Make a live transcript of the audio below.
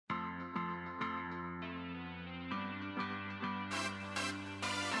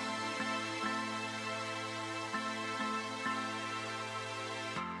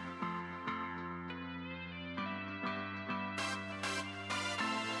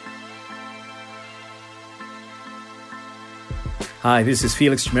Hi, this is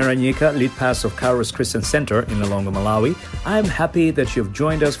Felix Chimeranyika, lead pastor of Kairos Christian Center in Lilongwe, Malawi. I'm happy that you've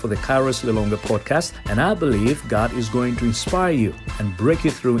joined us for the Kairos Lilongwe podcast, and I believe God is going to inspire you and break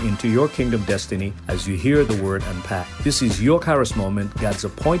you through into your kingdom destiny as you hear the word unpacked. This is your Kairos moment, God's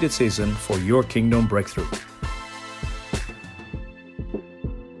appointed season for your kingdom breakthrough.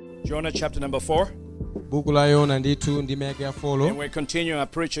 Jonah chapter number 4. And we're continuing our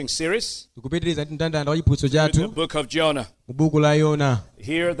preaching series in the book of Jonah.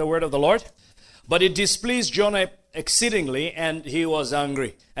 Hear the word of the Lord. But it displeased Jonah exceedingly, and he was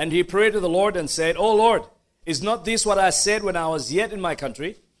angry. And he prayed to the Lord and said, O Lord, is not this what I said when I was yet in my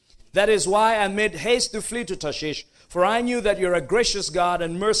country? That is why I made haste to flee to Tarshish, for I knew that you're a gracious God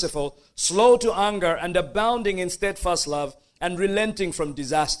and merciful, slow to anger and abounding in steadfast love, and relenting from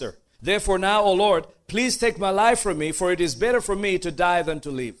disaster. Therefore now, O Lord, please take my life from me, for it is better for me to die than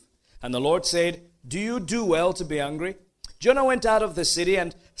to live. And the Lord said, Do you do well to be angry? Jonah went out of the city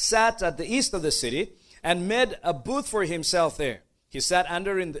and sat at the east of the city and made a booth for himself there. He sat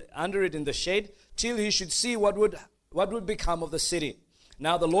under it in the shade till he should see what would become of the city.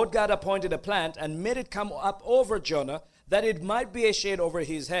 Now the Lord God appointed a plant and made it come up over Jonah, that it might be a shade over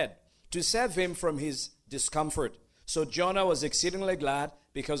his head, to save him from his discomfort. So Jonah was exceedingly glad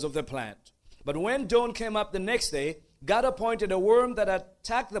because of the plant. But when dawn came up the next day, God appointed a worm that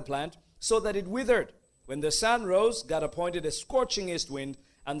attacked the plant so that it withered. When the sun rose, God appointed a scorching east wind,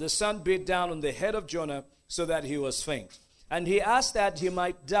 and the sun beat down on the head of Jonah so that he was faint. And he asked that he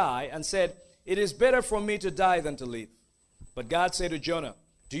might die, and said, It is better for me to die than to live. But God said to Jonah,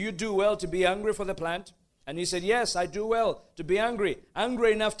 Do you do well to be angry for the plant? And he said, Yes, I do well to be angry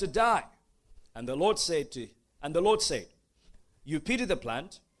enough to die. And the Lord said, You pity the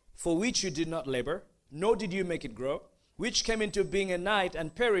plant, for which you did not labor, nor did you make it grow, which came into being a night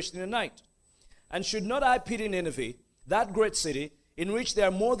and perished in a night. And should not I pity Nineveh, that great city, in which there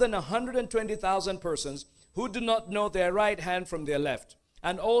are more than 120,000 persons who do not know their right hand from their left,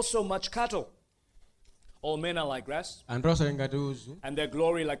 and also much cattle? All men are like grass, and their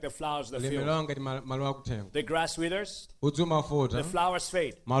glory like the flowers of the field. The grass withers, the flowers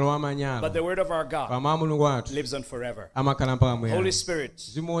fade, but the word of our God lives on forever. Holy Spirit,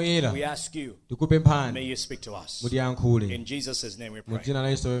 we ask you, may you speak to us. In Jesus' name we pray.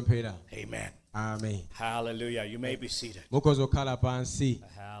 Amen. Amen. Hallelujah. You may be seated.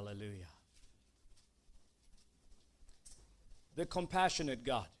 Hallelujah. The compassionate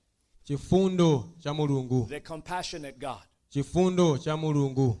God. The The compassionate God.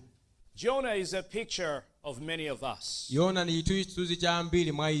 Mulungu. Jonah is a picture of many of us.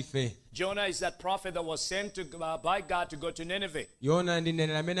 Jonah is that prophet that was sent by God to go to Nineveh, so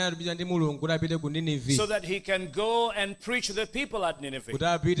that he can go and preach to the people at Nineveh, and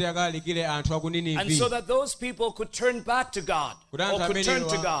so that those people could turn back to God, or could turn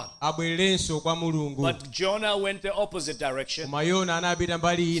to God. But Jonah went the opposite direction. He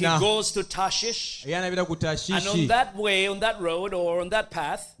goes to Tarshish, and on that way, on that road, or on that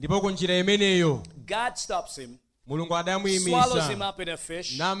path, God stops him, swallows him up in a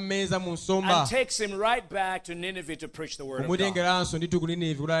fish, and takes him right back to Nineveh to preach the word of God.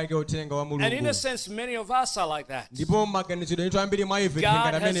 And in a sense, many of us are like that. God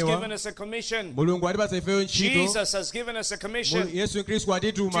has given us a commission. Jesus has given us a commission to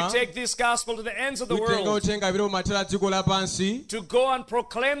take this gospel to the ends of the world, to go and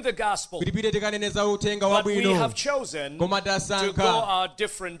proclaim the gospel. But we have chosen to go our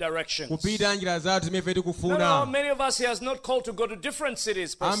different directions. No, many of us, he has not called to go to different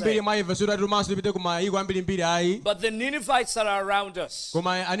cities per se. But the Ninevites that are around us, those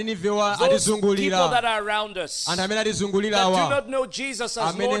people that are around us, that do not know Jesus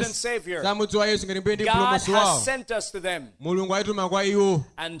as Lord and Savior, God has sent us to them.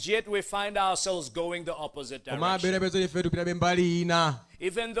 And yet we find ourselves going the opposite direction.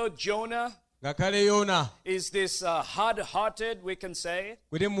 Even though Jonah is this hard-hearted, we can say,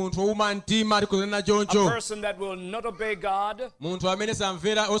 a person that will not obey God, and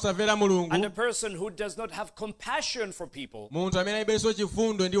a person who does not have compassion for people,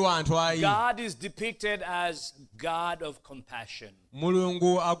 God is depicted as God of compassion. And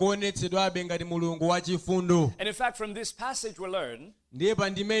in fact, from this passage we learn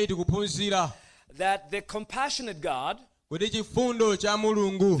that the compassionate God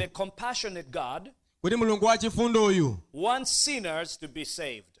wants sinners to be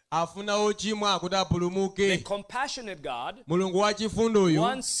saved. The compassionate God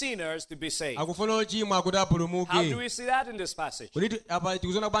wants sinners to be saved. How do we see that in this passage? I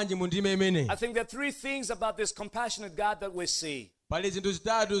think there are three things about this compassionate God that we see.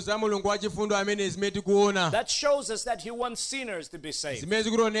 That shows us that he wants sinners to be saved. First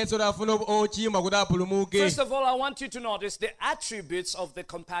of all, I want you to notice the attributes of the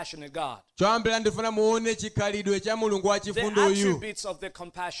compassionate God. The attributes of the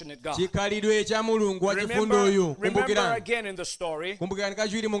compassionate God. Remember again in the story,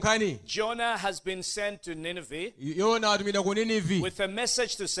 Jonah has been sent to Nineveh with a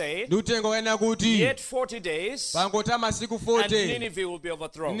message to say, yet 40 days and Nineveh will be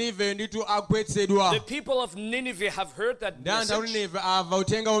overthrown. The people of Nineveh have heard that message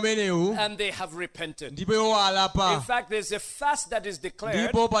and they have repented. In fact, there's a fast that is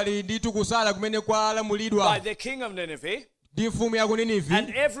declared by the king of Nineveh,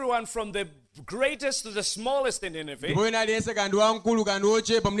 and everyone from the greatest to the smallest in Nineveh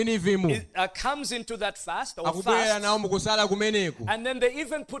comes into that fast or fast, and then they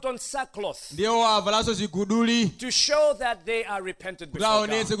even put on sackcloth to show that they are repentant before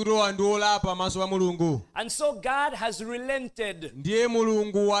God. And so God has relented.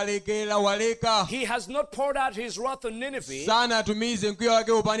 He has not poured out his wrath on Nineveh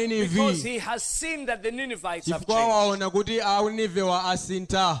because he has seen that the Ninevites have changed.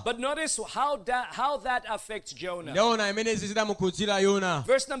 But notice how that affects Jonah.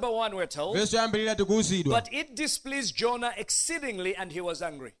 Verse number 1, we're told, but it displeased Jonah exceedingly and he was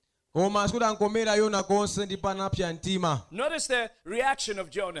angry. Notice the reaction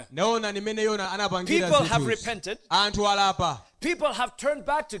of Jonah. People have repented. People have turned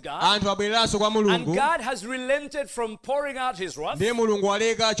back to God. And God has relented from pouring out his wrath.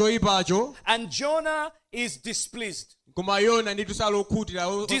 And Jonah is displeased.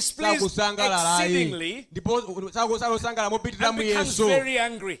 Displeased exceedingly and becomes very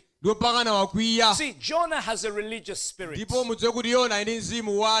angry. See, Jonah has a religious spirit. He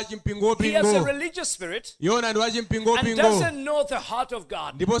has a religious spirit and doesn't know the heart of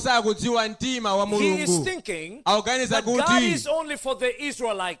God. He is thinking that God is only for the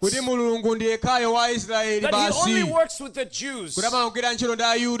Israelites, that he only works with the Jews. He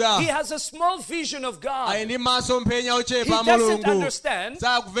has a small vision of God. He doesn't understand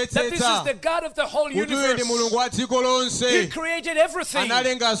that this is the God of the whole universe. He created everything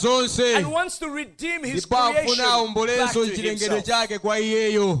and wants to redeem his creation back to himself.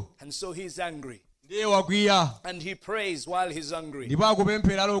 And so he's angry. And he prays while he's angry. In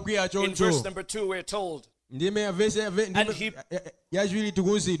verse number 2 we're told, and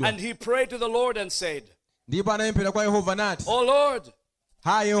he prayed to the Lord and said, O Lord,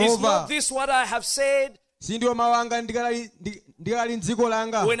 is not this what I have said when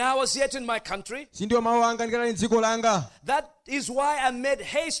I was yet in my country? That is why I made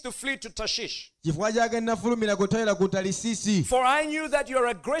haste to flee to Tarshish. For I knew that you are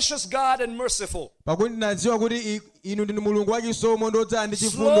a gracious God and merciful,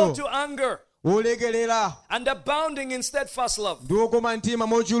 slow to anger, and abounding in steadfast love,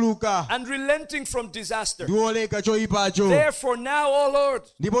 and relenting from disaster. Therefore now, O Lord,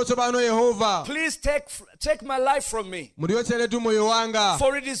 please take my life from me, for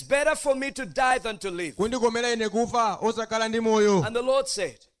it is better for me to die than to live. And the Lord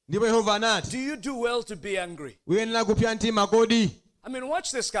said, do you do well to be angry? I mean,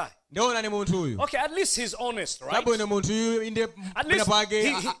 watch this guy. Okay, at least he's honest, right? At least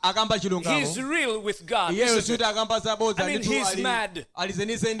he's real with God. I mean, he's mad. And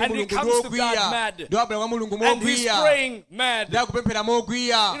he comes to God mad. And he's praying mad.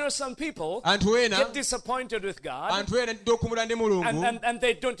 You know, some people get disappointed with God and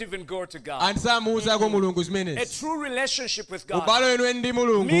they don't even go to God. A true relationship with God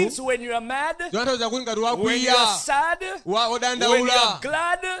means when you are mad, when you are sad, when you are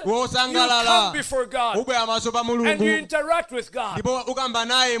glad, you come before God and you interact with God. And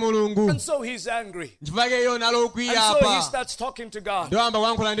so he's angry. And so he starts talking to God. He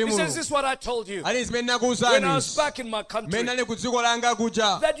says, this is what I told you when I was back in my country,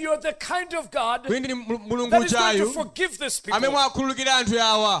 that you're the kind of God that is going to forgive this people.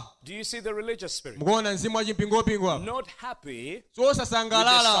 Do you see the religious spirit? Not happy with the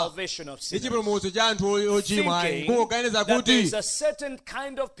salvation of sinners. Thinking that there is a certain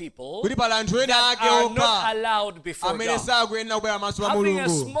kind of people that are not allowed before God. Having a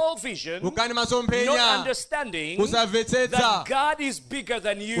small vision, not understanding that God is bigger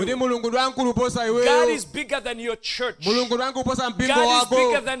than you. God is bigger than your church. God is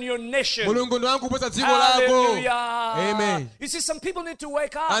bigger than your nation. Hallelujah. Amen. You see, some people need to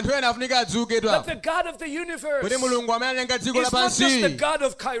wake up. That the God of the universe is not just the God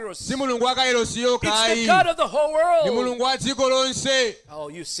of Kairos. It's the God of the whole world. Oh,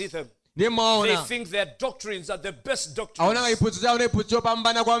 you see them. They think their doctrines are the best doctrines because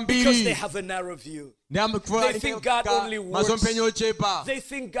they have a narrow view. They think God only works. They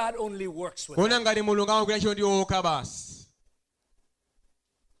think God only works with them.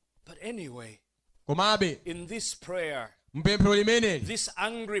 But anyway, in this prayer, this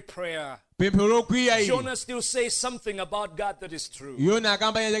angry prayer, Jonah still says something about God that is true. In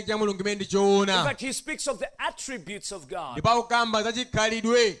fact, he speaks of the attributes of God. I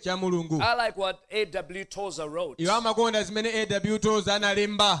like what A.W. Tozer wrote. This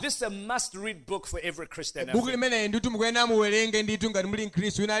is a must-read book for every Christian.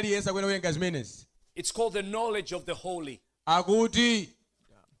 It's called The Knowledge of the Holy.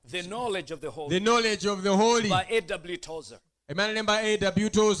 The Knowledge of the Holy. The Knowledge of the Holy. By A.W. Tozer. And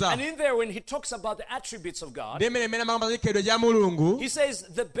in there, when he talks about the attributes of God, he says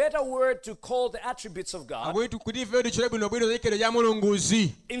the better word to call the attributes of God,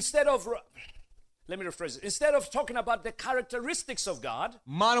 instead of, let me rephrase it, instead of talking about the characteristics of God,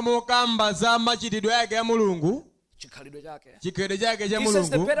 he says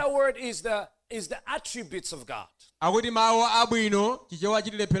the better word is the attributes of God.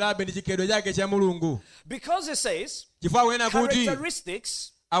 Because it says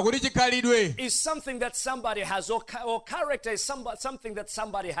characteristics is something that somebody has, or character is something that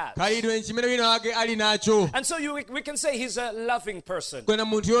somebody has. And so we can say he's a loving person, or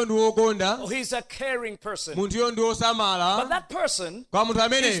he's a caring person. But that person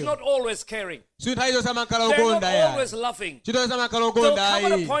is not always caring. They're not always loving. There'll come at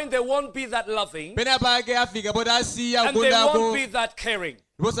a point they won't be that loving, and they won't be that caring.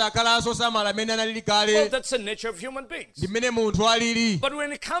 Well, that's the nature of human beings. But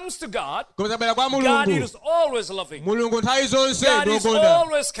when it comes to God, God is always loving. God is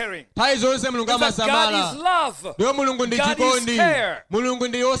always caring. In fact, God is love. God is care. And so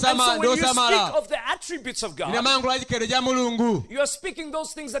when you speak of the attributes of God, you are speaking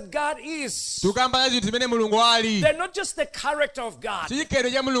those things that God is. They're not just the character of God. They're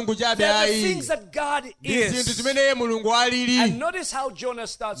the things that God is. And notice how Jonah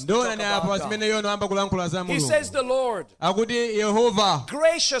starts to talk about God. He says the Lord,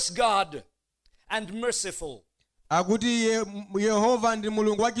 gracious God and merciful. Now let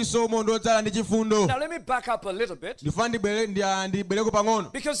me back up a little bit, because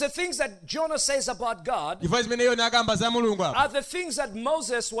the things that Jonah says about God are the things that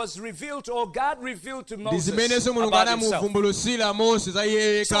Moses was revealed to, or God revealed to Moses about himself.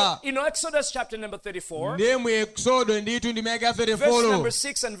 So in Exodus chapter number 34, verse number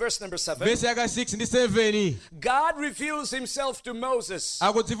 6 and verse number 7, God reveals himself to Moses,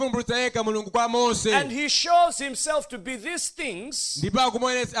 and he shows himself to be these things, or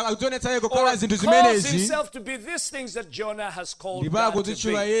calls himself to be these things that Jonah has called God to be. In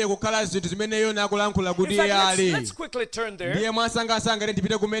fact, let's quickly turn there.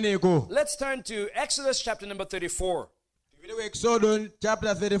 Let's turn to Exodus chapter number 34.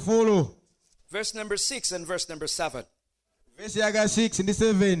 Verse number 6 and verse number 7.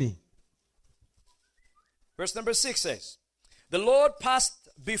 Verse number 6 says, the Lord passed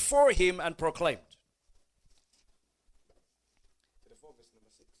before him and proclaimed.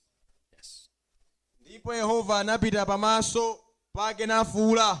 The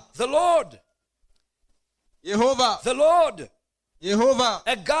Lord, the Lord,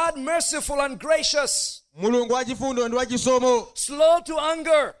 a God merciful and gracious, slow to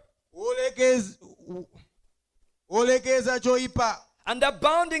anger, and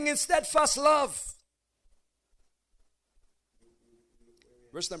abounding in steadfast love.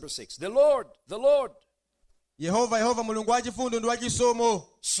 Verse number 6. The Lord,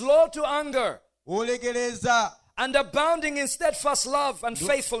 slow to anger, and abounding in steadfast love and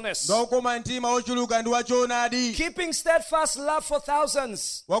faithfulness, keeping steadfast love for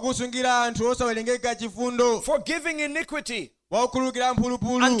thousands, forgiving iniquity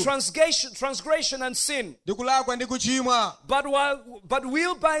and transgression and sin, but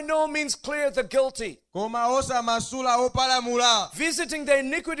will by no means clear the guilty, visiting the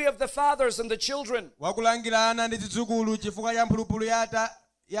iniquity of the fathers and the children,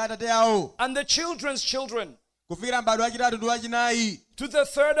 and the children's children, to the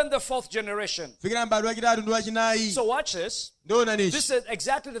third and the fourth generation. So watch this. This is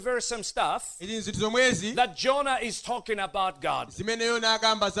exactly the very same stuff that Jonah is talking about God.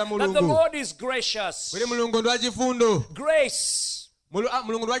 That the Lord is gracious. Grace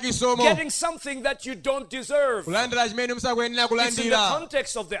getting something that you don't deserve. It's in the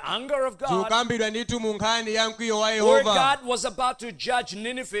context of the anger of God, where God was about to judge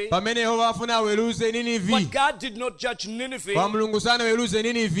Nineveh, but God did not judge Nineveh,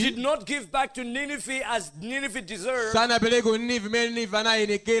 did not give back to Nineveh as Nineveh deserved, and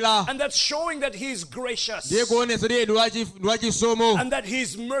that's showing that he is gracious and that he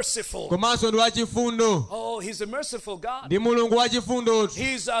is merciful. Oh, he's a merciful God. He's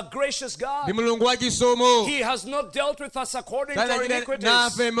a gracious God. He has not dealt with us according to our iniquities.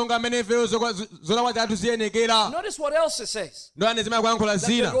 Notice what else it says. That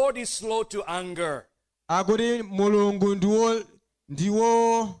the Lord is slow to anger.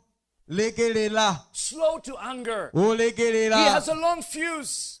 Slow to anger. He has a long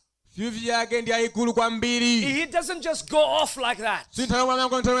fuse. He doesn't just go off like that. I don't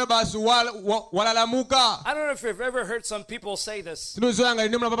know if you've ever heard some people say this.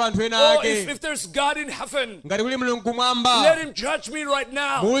 Oh, if there's God in heaven, let him judge me right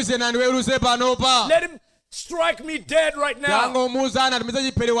now. Let him strike me dead right now. And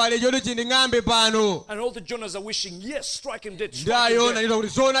all the Jonahs are wishing, yes, strike him dead. Strike him dead.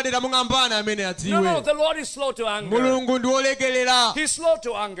 No, the Lord is slow to anger. He's slow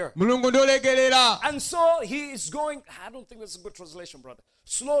to anger. And so he is going, I don't think that's a good translation, brother.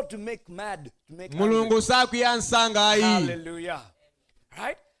 Slow to make mad. To make Hallelujah.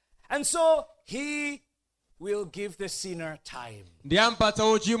 Right? And so he will give the sinner time. He's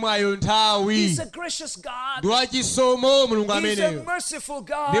a gracious God. He's a merciful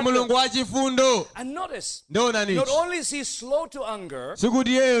God. And notice, not only is he slow to anger,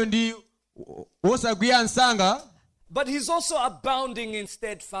 but he's also abounding in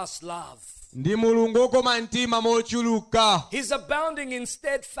steadfast love. He's abounding in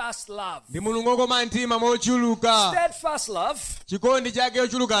steadfast love. Steadfast love,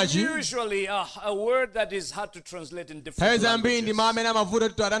 usually a word that is hard to translate in different languages.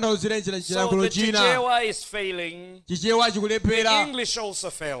 So the Chichewa is failing. The English also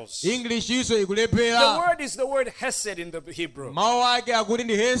fails. The word is the word hesed in the Hebrew.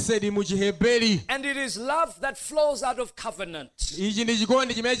 And it is love that flows out of covenant.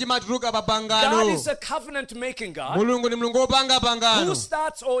 God is a covenant-making God who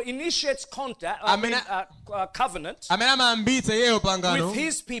starts or initiates covenant with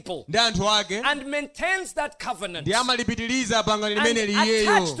his people and maintains that covenant. And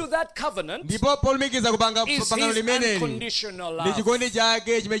attached to that covenant is his unconditional love. It's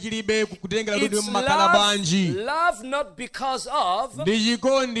love not because of, but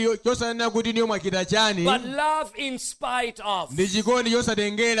love in spite of.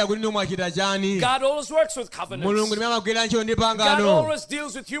 God always works with covenants. God always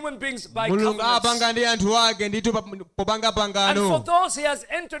deals with human beings by covenants. And for those he has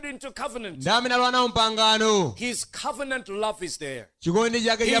entered into covenant, his covenant love is there. His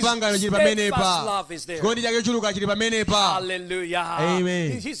steadfast love is there. Hallelujah.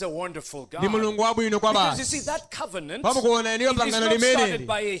 Amen. He's a wonderful God. Because you see, that covenant is not started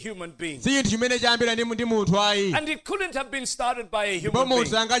by a human being. And it couldn't have been started by a human being.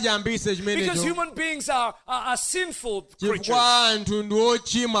 Because human beings are sinful creatures,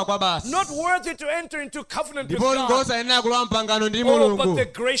 not worthy to enter into covenant with God. Oh, but the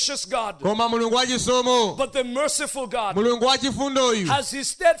gracious God, but the merciful God has his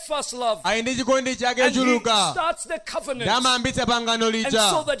steadfast love, and he starts the covenant, and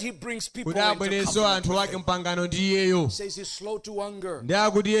so that he brings people into covenant. He says he's slow to anger,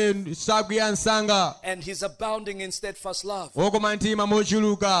 and he's abounding in steadfast love,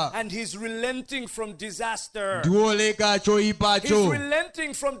 and he's relenting from disaster. He's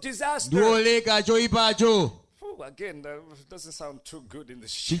relenting from disaster. Again, that doesn't sound too good in the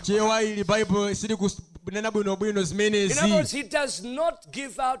Shema. In other words, he does not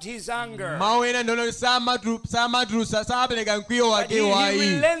give out his anger. But he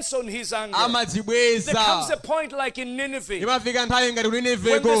relents on his anger. There comes a point like in Nineveh, when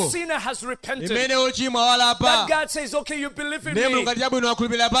the sinner has repented, that God says, okay, you believe in me, so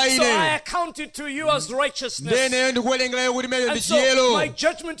I account it to you as righteousness. And so my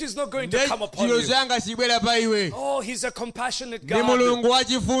judgment is not going to come upon you. Oh, he's a compassionate God.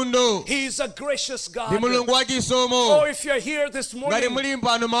 He's a gracious God. Oh, if you're here this morning and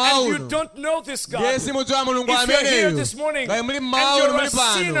you don't know this God, if you're here this morning and you're a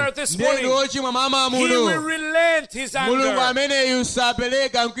sinner this morning, He will relent His anger.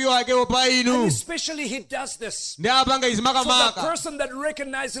 And especially He does this for the person that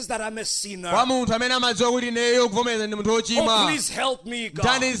recognizes that I'm a sinner. Oh, please help me, God.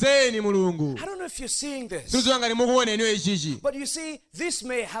 I don't know if you're seeing this, but you see, this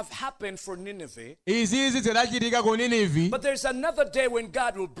may have happened for Nineveh, but there's another day when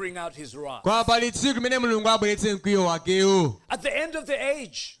God will bring out His wrath. At the end of the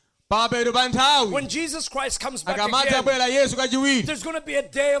age, when Jesus Christ comes back again, there's going to be a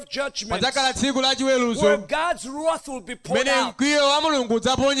day of judgment where God's wrath will be poured out.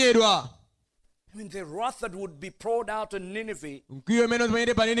 I mean, the wrath that would be poured out on Nineveh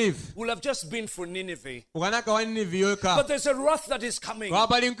will have just been for Nineveh. But there's a wrath that is coming.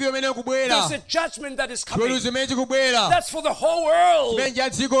 There's a judgment that is coming. That's for the whole world.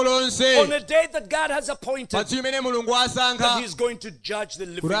 On a day that God has appointed, that He's going to judge the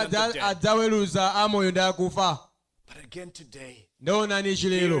living and the dead. But again today,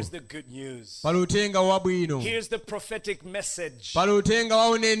 here's the good news. Here's the prophetic message.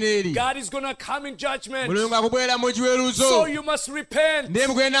 God is going to come in judgment. So you must repent. Do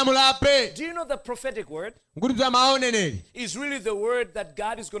you know the prophetic word is really the word that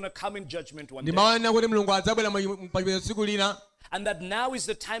God is going to come in judgment one day? And that now is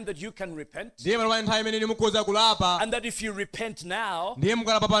the time that you can repent. And that if you repent now,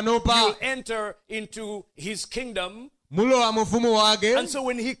 you'll enter into His kingdom. And so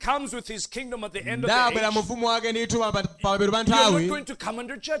when He comes with His kingdom at the end of the age, you're not going to come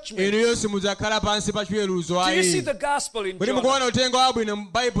under judgment. Do you see the gospel in Jonah?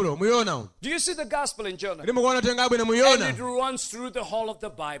 Do you see the gospel in Jonah? And it runs through the whole of the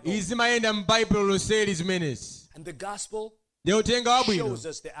Bible. And the gospel shows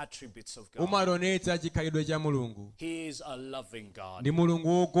us the attributes of God. He is a loving God. He is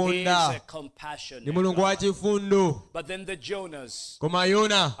a compassionate God. But then the Jonahs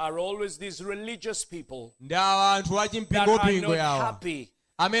are always these religious people that are not happy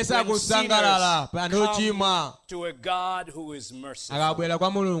when sinners come to a God who is merciful.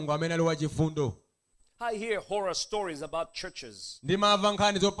 I hear horror stories about churches.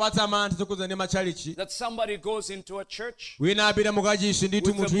 That somebody goes into a church with a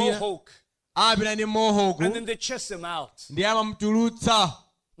mohawk, and then they chase him out.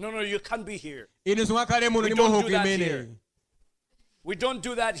 No, you can't be here. We don't do that here. We don't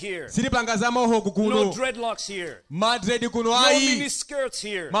do that here. No dreadlocks here. No miniskirts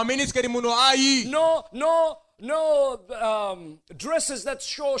here. No dresses that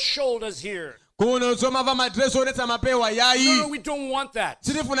show shoulders here. No, we don't want that.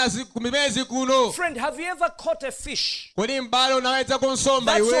 Friend, have you ever caught a fish that's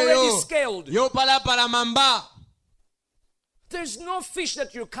already scaled? There's no fish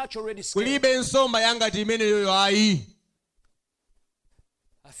that you catch already scaled.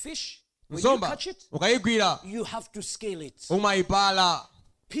 A fish, when you catch it, you have to scale it.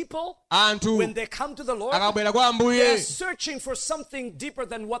 People, when they come to the Lord, they are searching for something deeper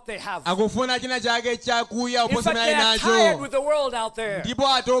than what they have. In fact, they are tired with the world out there. They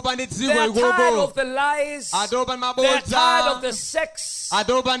are tired of the lies. They are tired of the sex. They are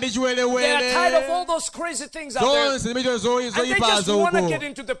tired of all those crazy things out there. And they just want to get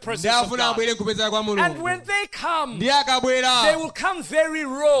into the presence of God. And when they come, they will come very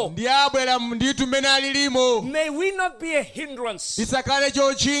raw. May we not be a hindrance to the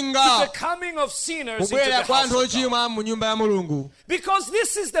coming of sinners into the house of God. Because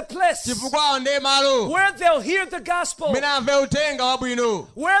this is the place where they'll hear the gospel, where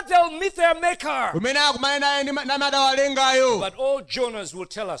they'll meet their maker. But all Jonahs will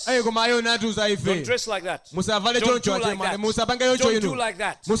tell us, don't dress like that. Don't do like that. Don't do like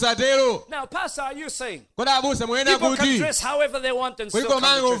that. Now, Pastor, are you saying people can dress however they want and still come to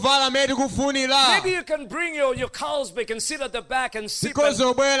church? Maybe you can bring your Carlsberg and sit at the back and sip and come as you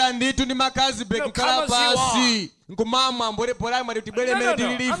are. No, I'm not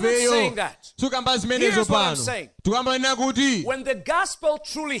saying that. Here's what I'm saying. When the gospel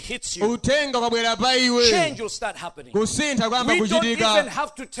truly hits you, change will start happening. We don't even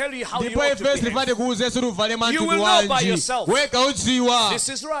have to tell you how you ought to behave. You will know by yourself. This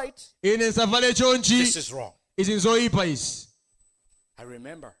is right. This is wrong. I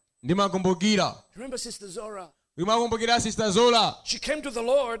remember Sister Zora. She came to the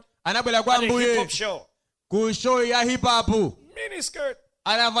Lord at a hip-hop show. Miniskirt.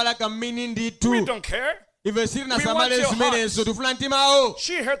 We don't care. ife sirina samale zimenezo tufuna mtimawo.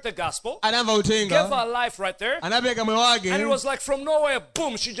 She heard the gospel, anamva gave utenga, her life right there, anapereka moyo wake, and it was like from nowhere,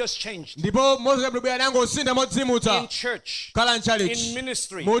 boom, she just changed. ndipo Mose kabla anangosintha modzimutsa In church, kala mchalichi, in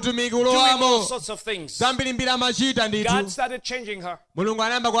ministry, mutumiki doing all ulowamo, sorts of things. zambiri amachita God ndithu. started changing her, Mulungu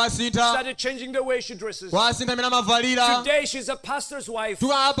anayamba kuwasintha, started changing the way she dresses. kuwasintha amene amavalira. Today she's a pastor's wife.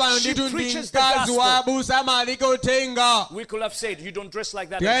 Tukapano She ndithu ndi preaches the mkazi wa gospel. abusa amalika utenga. We could have said, you don't dress like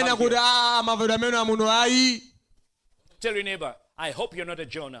that. Tikaena kuti mavaliro amene amuno ayi. Tell your neighbor, I hope you're not a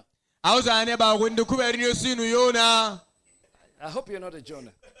Jonah. Auza aneba kuti ndikubera iniyo sinu Yona. I hope you're not a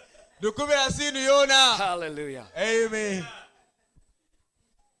Jonah. Ndikubera sinu Yona. Hallelujah. Amen.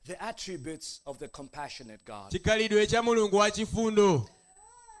 The attributes of the compassionate God. Chikhalidwe cha Mulungu wachifundo.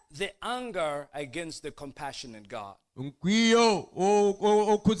 The anger against the compassionate God. Mkwiyo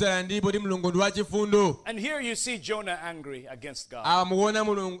okhudzana ndipo ndi Mulungu ndi wachifundo. And here you see Jonah angry against God. Mukuona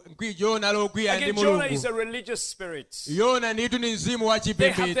Mulungu mkwiyo Yona lokwiya ndi Again, Jonah is Mulungu. a religious spirit. Yona ndithu ni mzimu wa They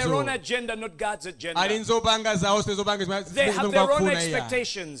have their own chipembedzo. agenda, not God's agenda. Ali nzopanga zawo sizopanga They have their own zimene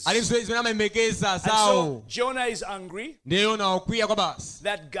expectations. ali zimene amayemekeza And so zawo. Jonah is angry Ndiye Yona okwiya kwa basi.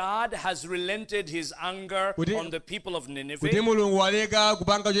 that God has relented his anger Kuti- on the people of Kuti Nineveh. Mulungu waleka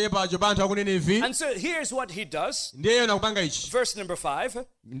kupanga choyipacho pa anthu a ku Nineve. And so here's what he does. Ndiye Yona kupanga ichi. Verse number 5.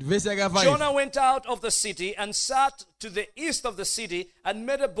 Vesi yake 5. Jonah went out of the city and sat to the east of the city and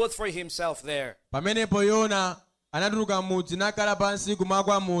made a boat for himself there. Pamenepo Yona anatuluka mudzi nakhala pansi kummawa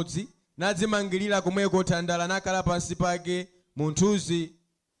kwa mudzi nadzimangirira komweko thandala nakhala pansi pake munthuzi He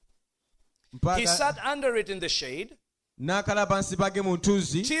mpaka sat under it in the shade nakhala pansi pake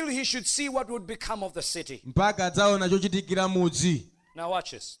munthuzi till he should see what would become of the city. mpaka adzaona chochitikira mudzi. Now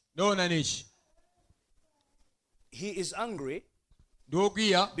watch this. Ndiona nichi. He is angry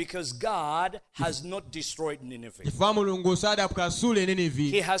Ndiokwiya because God has not destroyed Nineveh. chifukwa Mulungu sadapwasule He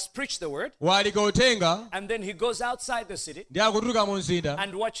Nineve. has preached the word, Walika utenga and then he goes outside the city ndi akutuluka mu mzinda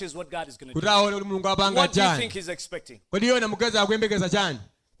and watches what God is going to kuti do. aone kuti Mulungu apanga What do you think chani. he's expecting? Kodi Yona mukeza akuyembekeza chani?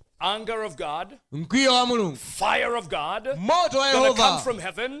 Anger of God, Mkwiyo wa Mulungu, fire of God, moto wa gonna come Yehova from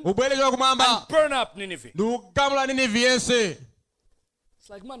heaven ubwere choka kumwamba and burn up Nineveh. ndi kukamula Nineve yense. It's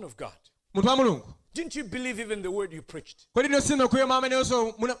like, man of God, Munthu wa Mulungu, didn't you believe even the word you preached? kodi ino sino kuyema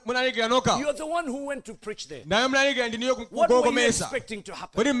amenenso munalikira nokha? You're the one who went to preach there. Naye munalikira ndiniyo What were you kukomesa. expecting to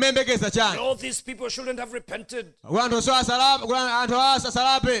happen? Kodi mmembekeza chani? All these people shouldn't have repented. Anthu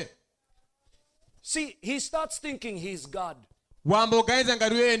asalape. See, he starts thinking he's God. Wamboganiza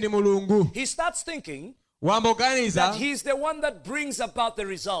ngati iye ndi Mulungu. He starts thinking that Wamboganiza he's the one that brings about the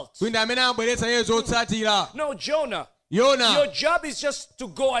results. kuti amene amabweretsa iye zotsatira. No, Jonah, Yona your job is just to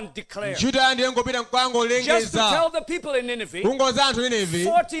go and declare. ntchito ya ndiye ngopita Just to tell mkwangolengeza the people in Nineveh, kungoza anthu Nineve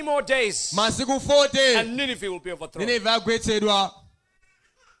 40 more days masiku 40 and Nineveh will be overthrown. Nineve agwetsedwa.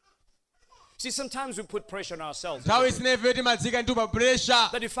 See, sometimes we put pressure on ourselves. Nthawi zinefe timadzika ndi pa pressure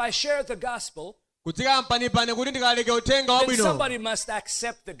That if I share the gospel, kudzika mpanipani kuti ndikaleke uthenga then wabwino. somebody must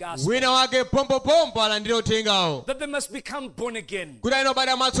accept the gospel. Wina wake pompopompo alandire uthengawo. That they must become born again. Kuti ayino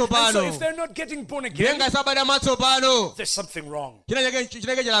bada And so matsopano. if they're not getting born again, Yenga sabada matsopano. there's something wrong.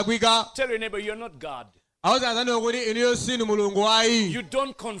 Chineke chalakwika. Tell your neighbor, you're not God. Awuza anzanu kuti inuyo sinu Mulungu ayi. You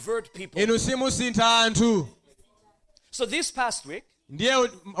don't convert people. Inu simusintha anthu. So this past week, Ndiye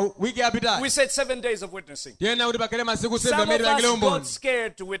wiki yapita. we said 7 days of witnessing. Tiyena kuti pakhale masiku Some 7 of amene us tipangire got umboni.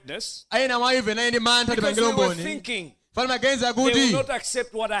 scared to witness Ayina mwaive naye ndi mantha because tipangire we were umboni. thinking Fana magenza they will kuti not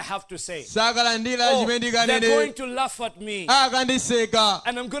accept what I have to say. sakalandira Oh, chimene they're going ndikanene. to laugh at me Akandiseka.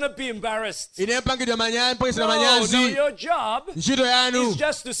 and I'm going to be embarrassed. Ine mpangidwa mpangisa No, manyazi. your job Ntchito is yanu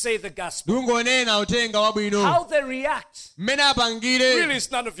just to say the gospel. ndingonena uthenga wabwino. How they react Mmene apangire really is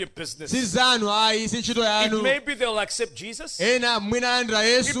none of your business. si zanu ayi si ntchito It yanu. maybe they'll accept Jesus. Ena mwina andra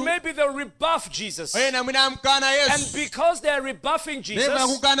It Yesu. maybe they'll rebuff Jesus. Ena mwina amkana And Yesu. because they're rebuffing Jesus, Nema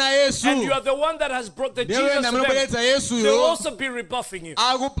kukana and you are Yesu. the one that has brought the Ndiye Jesus wena to them, munobweretsa Yesu they'll yo. also be rebuffing you.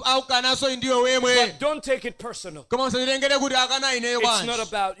 Akukanaso ndiyo wemwe. But don't take it personal. Koma musatengere kuti akana ineyo It's not bwanji.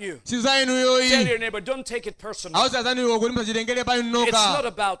 about you. Si za inuyo Tell iyi. your neighbor, don't take it personal. Awuza zanuyo kuti musatengere pa It's not inoka.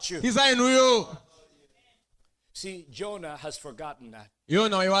 about you. Si za inuyo. See, Jonah has forgotten that.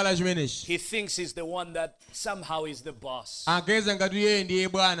 Yona wayiwala chimenechi. He thinks he's the one that somehow is the boss. Akeza ngati iye ndiye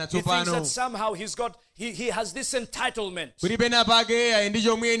bwana He thinks that tsopano. somehow he has this entitlement. Kuti pena pake ayi ndi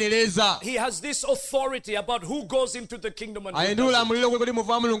chomuyenereza. He has this authority about who goes into the kingdom and Ayi who ndi doesn't. ulamuliro kuti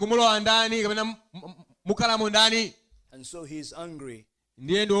mufa Mulungu mulowa ndani kapena mukhalamo ndani. And so he's angry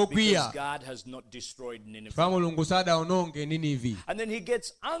Ndiye ndi because okwiya. God has not destroyed Nineveh. Fa Mulungu sadawononge Ninivi. And then he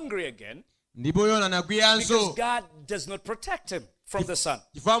gets angry again ndipo Yona anakwiyanso because God does not protect him from the sun.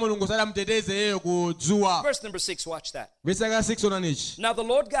 chifukwa Mulungu sadamuteteze iye ku dzuwa. Verse number 6, watch that. Verse yaka 6 onanichi. Now the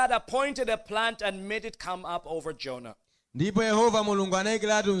Lord God appointed a plant and made it come up over Jonah. Ndipo Yehova Mulungu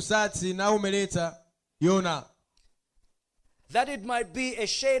anayikiratu msatsi naumeletsa Yona. That it might be a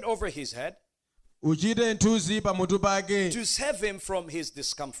shade over his head, uchite nthuzi pamutu pake, to save him from his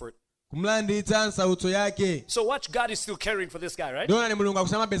discomfort. kumlanditsa nsautso yake. So watch, God is still caring for this guy, right? Ndiona ni Mulungu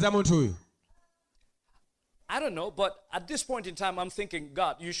akusamapeza munthuyu. I don't know, but at this point in time, I'm thinking,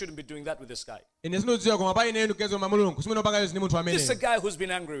 God, you shouldn't be doing that with this guy. Ine sinodziwa koma pa ineyo ndikukezwa mwa Mulungu simene upanga izi ndi munthu This is a amene. guy who's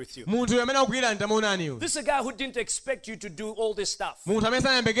been angry with you. Munthu amene akukwira ndamuonani. This is a guy who didn't expect you to do all this stuff. Munthu amene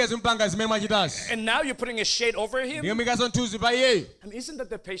sanayembekeze mpanga zimene mwachitasi. And now you're putting a shade over him? Ndiyamikaso nthuzi pa iyeyo. I mean, isn't that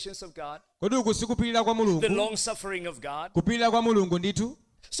the patience of God? Kodi uku sikupirira kwa The Mulungu? long suffering of God? Kupirira kwa Mulungu ndithu.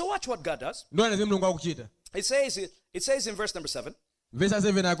 So watch what God does. Ndiona zimene Mulungu akuchita. It says in verse number 7. Verse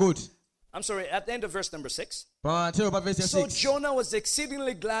 7 akuti. I'm sorry, at the end of verse number 6. Pamathero pa verse ya So 6. Jonah was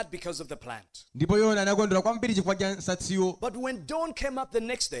exceedingly glad because of the plant. Ndipo Yona anakondwera kwambiri chifukwa cha nsatsiwo. But when dawn came up the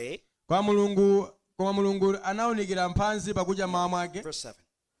next day, Koma Mulungu anawunikira mphansi pakucha mmawa mwake. verse 7.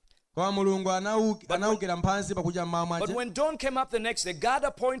 Koma Mulungu anawukira mphansi pakucha mmawa But mwake. when dawn came up the next day, God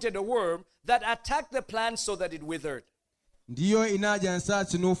appointed a worm that attacked the plant so that it withered. Ndiyo inadya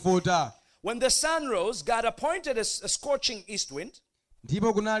nsatsi nufota. When the sun rose, God appointed a scorching east wind,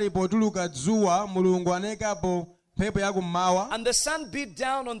 Ndipo kunali potuluka dzuwa Mulungu anayikapo mphepo yakummawa. and the sun beat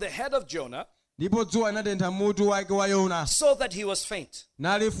down on the head of Jonah Ndipo dzuwa inatentha mutu wake wa Yona. so that he was faint.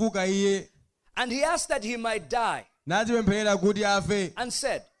 Nalifuka iye. And he asked that he might die, Natipempherera kuti afe. and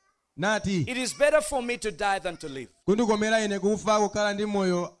said, Nati, it is better for me to die than to live. kundikomera ine kufa kukhala ndi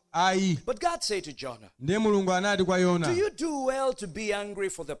moyo ayi. But God said to Jonah, Ndiye Mulungu anati kwa do Yona, you do well to be angry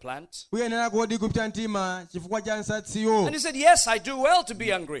for the plant? uyenera kodi kupsa mtima chifukwa cha nsatsiyo? And he said, yes, I do well to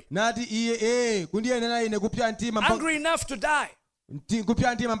be angry. Nati iye, kundiyenera ine kupsa mtima Angry enough to die.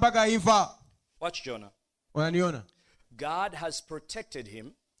 kupsa mtima mpaka ifa. Watch Jonah. Unaniona? God has protected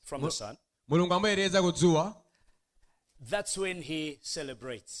him from the sun. Mulungu amayereza kudzuwa, That's when he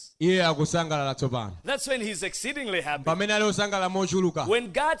celebrates. iye akusangalala tsopano. That's when he's exceedingly happy. Pamene ali osangalala mochuluka.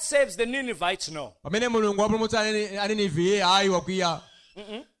 When God saves the Ninevites, no. Pamene Mulungu wapulumutsa Aninivi, iye ayi wakwiya.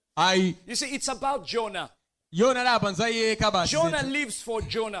 Ayi. You see, it's about Jonah. Yona lapa nza iye kabasi. Jonah lives for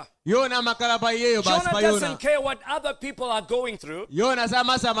Jonah. Yona amakhala pa iyeyo basi Jonah pa doesn't Yona. care what other people are going through. Yona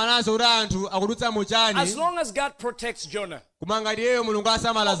samasamalaso kuti anthu akudutsa As muchani. long as God protects Jonah. Koma ngati iyeyo Mulungu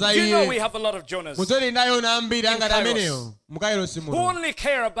asamala za You know we iye. have a lot of Jonahs Mudzoli nda Yona ambiri angati Kairos. ameneyo. Mukairosi who muno. only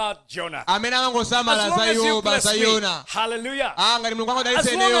care about Jonah. Amene As amangosamala long za as you iwo bless basa me, Yona. hallelujah. Ngati Mulungu angodalitsa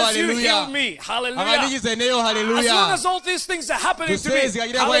As long ineyo as you heal haleluya. me, hallelujah. Akandichiza ineyo As long haleluya. as all these things are happening to me, Zonsezi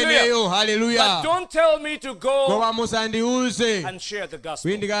kachita kwa hallelujah. ineyo But haleluya. don't tell me to go Koma musandiuze. and share the gospel.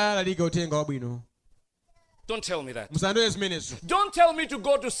 Kuyi ndikalalike uthenga wabwino. Don't tell me that. Musandiuze zimenezo. Don't tell me to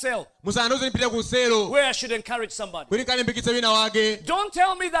go to sell Musandiuze nipite ku selo. where I should encourage somebody. Kuti kalimbikitse wina wake. Don't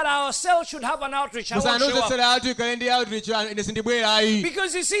tell me that our cell should have an outreach. I won't show Musandiuze up. selo athu ikale ndi outreach ine sindibwera ayi.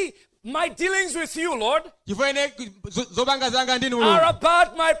 Because you see, my dealings with you, Lord, Chifukwa ine zopanga zanga ndi are Mulungu.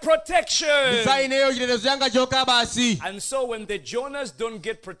 about my protection. Za ineyo chitetezo changa chokha basi. And so when the Jonahs don't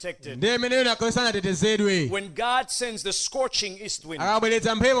get protected, Ndiye imeneyo nakalesana tetezedwe. when God sends the scorching east wind,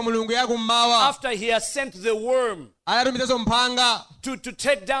 Akabweretsa mphepo Mulungu yakummawa. after he has sent the worm Ayatumizaso mphanga. to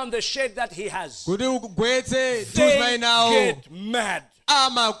take down the shade that he has, Kuti ugwetse tuzi they mainawo. get mad.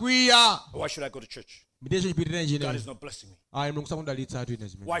 Amakwiya. Why should I go to church? Mbitecho chipitireni God chine. is not blessing me. Ayi Mulungu sakundalitsa athu ine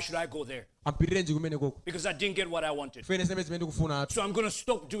zimene. Why should I go there? Ampitirenji kumene koko. Because I didn't get what I wanted. Fene sembe zimene tikufuna athu. So I'm going to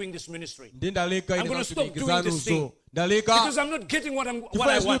stop doing this ministry. Ndi ndaleka I'm ine gonna stop doing this thing. katumikizanunso. Ndaleka. Because I'm not getting what I Chifukwa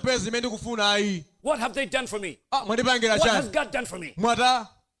want. sikupeza zimene tikufuna ayi. What have they done for me? Mwandipangira What has chani. God done for me? Mwata.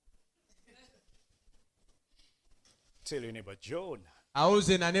 Tell your neighbor, Jonah.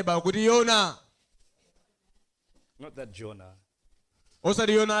 Auze na neba kuti Yona. Not that Jonah.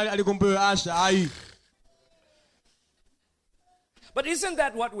 Osati Yona ali kumbuyo Asha ayi. But isn't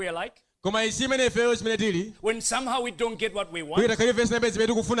that what we're like? Koma isi imene ifeyo chimene tili. When somehow we don't get what we want. Kuita kali fesi nembe zimene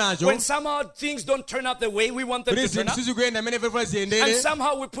tikufunacho. When somehow things don't turn out the way we want them Kuti to turn zinthu out. sizikuyenda mmene ifeyo And ziyendere.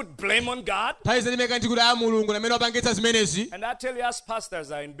 somehow we put blame on God. Nthawi zalimeka ndi kuti Mulungu amene wapangitsa zimenezi. And I tell you, us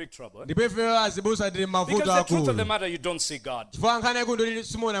pastors are in big trouble. Ndipo ifeyo azibusa tili Because mavuto the truth of the akulu. matter, you don't see God. Chifukwa nkhani yakuti ndi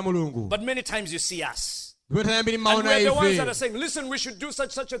simuona Mulungu. But many times you see us. Ndipo nthawi yambiri And mmaona we're the ones that are ife. saying, listen, we should do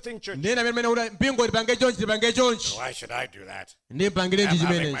such a thing, church. Ndiyena amene kuti mpingo tipange chonchi. Why should I do that? Ndi mpangirenji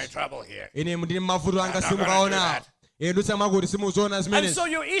chimenezi. trouble here. Ine ndili mavuto anga I'm not gonna do simukaona. that. Ine ndutsa kuti simuziona And zimenezi. so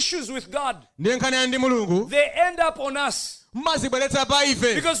your issues with God, Ndiye nkhani ya ndi Mulungu. they end up on us. mmazibweretsa pa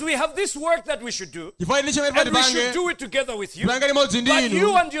ife Because we have this work that we should do. chifukwa ndi chimene And we should tipange do it together with you. tipange limodzi ndi But inu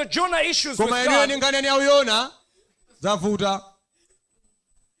you and your Jonah issues with koma inuyo ndi God. nkhani ya Yona zavuta.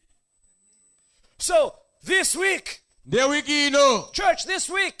 So, this week, ndiye wiki ino church, this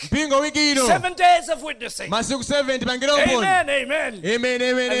week, mpingo wiki ino 7 days of witnessing. masiku 7 tipangire umboni. Amen, amen. Amen,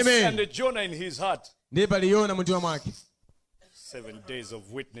 amen, And amen. the Jonah in his heart. ndiye pali Yona mumtima mwake 7 days of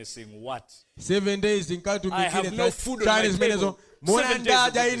witnessing what? 7 days I have tinkatumikire no food on tani my zimenezo table. mona 7 days of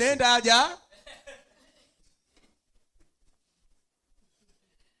ndadya ine witnessing. ndadya.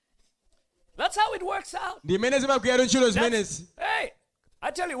 That's how it works out. ndi imene zimagwira ntchito That's- zimenezi. hey,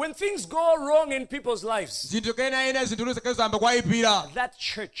 I tell you, when things go wrong in people's lives, zinthu ena zinthu zikazamba kwayipira that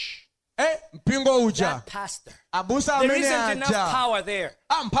church, mpingo uja that pastor, abusa there amene isn't enough aja power there.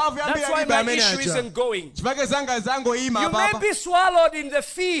 mphamvu That's yambiri why alibe my amene issue aja isn't going. chifukwa zanga zangoyima You may papa be swallowed in the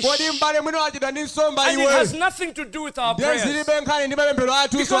fish, kodi m'bale mwino achidwa ndi nsomba and it has iwe nothing to do with our ndiye prayers. zilibe nkhani ndi mapemphero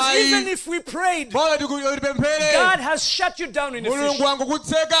athu Because even ayi if we prayed, bora tipemphere God has shut you down in the mulungu fish.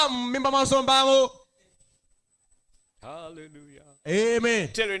 angokutseka m'mimba mwa nsombamo. Hallelujah. Amen.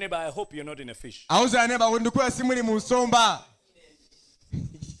 Tell your neighbor, I hope you're not in a fish. auza aneba kuti ndikuya simuli mu nsomba.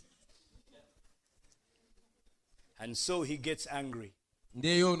 And so he gets angry.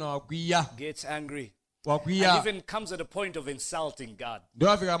 ndiye Yona wakwiya Gets angry. wakwiya And even comes at a point of insulting God.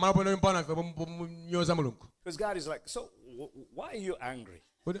 ndiye afika malapo eno mpana nyoza mulungu. Because God is like, so why are you angry?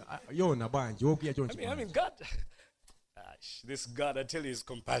 Kodi Yona bwanji wokwiya chonchi. I mean, God, this God, I tell you, is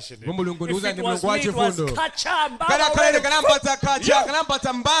compassionate. Mulungu If ndiuza it ndi was mulungu me, it was wachifundo. kacha, mbama, kana kale already. kanampatsa kacha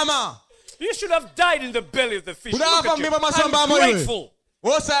kanampatsa mbama. You should have died in the belly of the fish. Look kudafa at you. m'mimba mwa nsombamo iwe Ungrateful.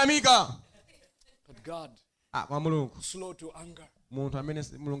 osayamika. But God, mwa mulungu slow to anger, munthu amene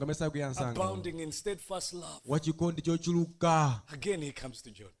mulungu amene sakwiya nsanga abounding in steadfast love. wachikondi chochuluka Again, he comes to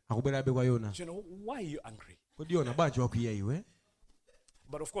Jonah. akubwerabe kwa Yona. You know, why are you angry? kodi Yona bwanji wakwiya iwe.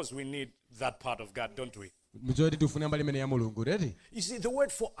 But of course, we need that part of God, don't we? muziwa tifune mbali imene ya mulungu reti. You see, the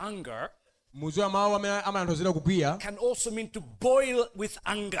word for anger muziwa mawu amene amananthozera kukwiya can also mean to boil with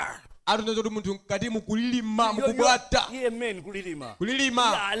anger. atoneza kuti munthu mkati mukulilima You're- mukubwata Amen. Kulilima.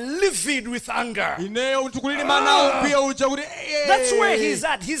 kulilima. Yeah, livid with anger. ineyo munthu kulilima nawo kwiya uja kuti That's where he's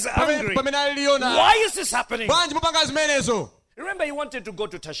at. He's angry. pamene alili Yona. Why is this happening? bwanji mupanga zimenezo. Remember, he wanted to go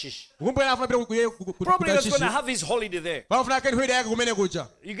to Tashish. kumbwera afuna pita Probably he was going to kutashishi have his holiday there. pamafuna akeni hwede yake kumene kuja.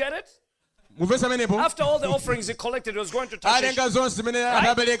 You get it? muvesa menepo After all the offerings he collected, he was going to Tashish. atenga zonse zimene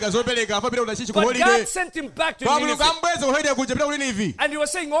anapereka zopereka afa pita kutashishi ku But holiday. God sent him back to kwa mulungu Nineveh. ambweze ku holiday kuja pita ku Ninivi. And he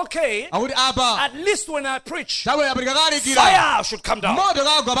was saying, okay, akuti apa at least when I preach, tabwe yapatika kalikira fire should come down. moto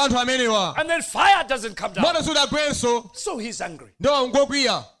kagwa pa anthu amenewa. And then fire doesn't come down. moto sudagwenso So he's angry. ndo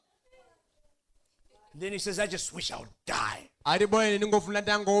ngokwiya. Then he says, I just wish I would die. ati bwana ndingofuna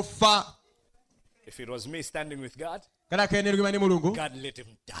ndangofa. If it was me standing with God, kana kaenera kumene mulungu God let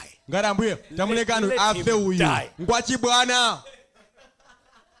him die. ngati ambuye tamulekani let afe him uyu die. ngwachibwana.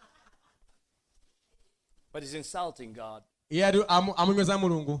 But he's insulting God. iye ati amunyoza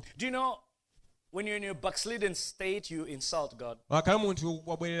mulungu. Do you know, when you're in your backslidden state, you insult God. wakhala munthu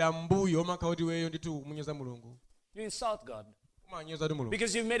wabwerera mbuyo omakha kuti weyo ndithu umunyoza mulungu. You insult God. umanyoza kuti mulungu.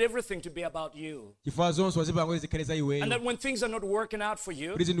 Because you've made everything to be about you. chifukwa zonse wazipanga kuti zikhale za And iweyo. that when things are not working out for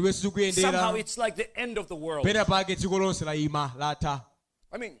you, kuti zinthu wesi somehow zikuyendera it's like the end of the world. pena pake dziko lonse layima latha.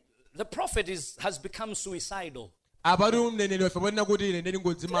 I mean, the prophet has become suicidal. apati mneneri wafe ponena kuti ine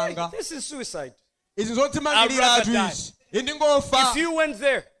ndingodzimanga. Hey, this is suicide. izi zodzimangirira I'd athu rather izi. ndingofa.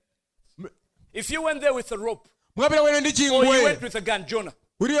 If you went there with a rope, mwapita kwene ndi or you chingwe. went with a gun, Jonah,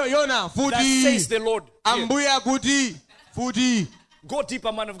 kuti Yona that says futi. the Lord. Here, ambuye akuti futi. go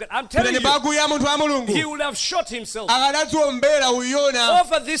deeper, man of God. I'm telling pitani you, pakuya munthu wa mulungu. he would have shot himself akadadziwombera uyu Yona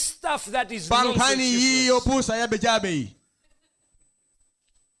over this stuff that is pa nonsense. nkhani iyi useless. yopusa yabechabe iyi.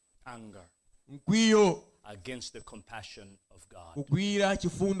 Anger mkwiyo against the compassion of God. kugwira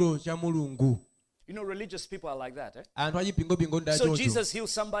chifundo cha mulungu. You know, religious people are like that. anthu achipingopingo So ndachocho. Jesus healed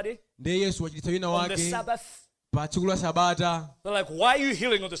somebody ndiye yesu wachititsa wina on the wake Sabbath. pa tsiku la sabata. They're like, why are you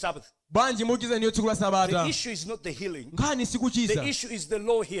healing on the Sabbath? bwanji muchiza ndiyo tsiku la The sabata. issue is not the healing. nkhani The sikuchiza. issue is the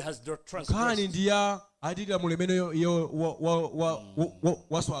law he has nkhani transgressed. ndiya atitira mulemeno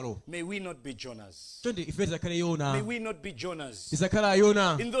waswalo. May we not be Jonahs. chonde ife tisakhale May Yona. we not be Jonahs. tisakhala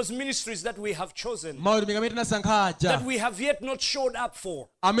Yona. In those ministries that we have chosen, mautumiki amene tinasankha aja that we have yet not showed up for.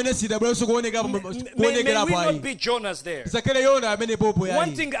 amene sidabwerenso May we kuonekerapo not ayi. be Jonahs there. tisakhale Yona amene popo yayi.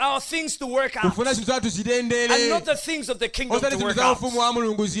 Wanting our things to work out kufuna zinthu zathu and not zitendere. the things of the kingdom osati to zinthu work za out. ufumu wa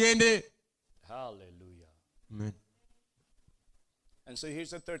mulungu ziyende. Hallelujah. Amen. And so here's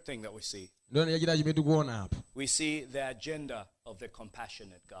the third thing that we see. ndona yachita chimene tikuona apa. We see the agenda of the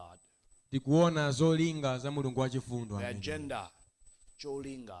compassionate God. tikuona zolinga za mulungu wachifundo. The agenda.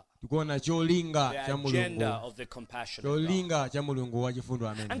 Cholinga. Tikuona cholinga cha mulungu. The agenda of the compassion. Cholinga cha mulungu wachifundo.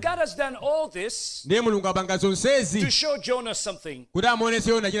 Amen. And God has done all this ndiye mulungu apanga zonsezi to show Jonah something. kuti amuonese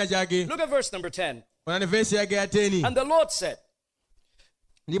Yona china chake. Look at verse number 10. Onani verse yake ya 10. And the Lord said,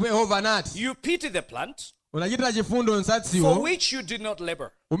 ndipo Yehova anati, you pity the plant unachitira chifundo for nsatsiwo which you did not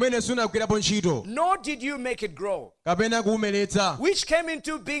labor, umene sunagwirapo ntchito nor did you make it grow, kapena kuumeletsa, which came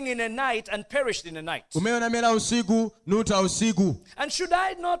into being in a night and perished in a night. umene unamera usiku nutha usiku. And should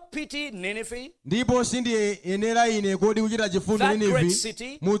I not pity Nineveh, ndipo sindiyenera ine kodi kuchita chifundo that great Ninevi,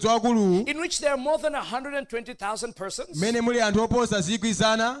 city, mudzi wakuluwu in which there are more than 120,000 persons, mmene muli anthu oposa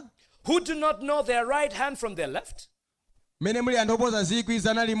 1,000, who do not know their right hand from their left, mmene muli anthu oposa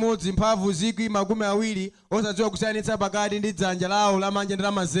 1,100 mphamvu 20,000 osadziwa kusiyanitsa pakati ndi dzanja lawo lamanja ndi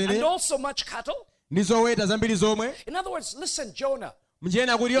and lamanzere also much cattle? ndi zoweta zambiri zomwe. In other words, listen, Jonah,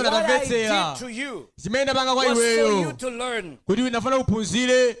 mjena kuti Yona what I tamvetsera did to you zimene ndapanga kwa was for you iweyo to learn. kuti ndafuna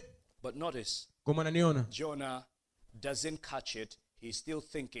uphunzire. But notice, Koma naniona Jonah doesn't catch it. He's still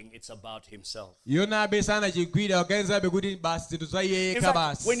thinking it's about himself. Yona abe sanachigwira waganizabe kuti basi zinthu za iye In yekha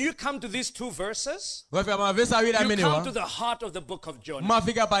fact, when basi. you come to these two verses, Ukafika mavesi awiri you come to amenewa the heart of the book of Jonah.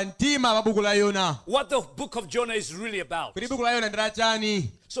 mafika pa mtima pa buku la Yona What the book of Jonah is really about. kuti buku la Yona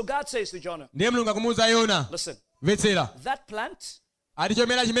ndilachani. So God says to Jonah, Ndiye mulungu akumuwuza Yona, listen, mvetsera, that plant, ati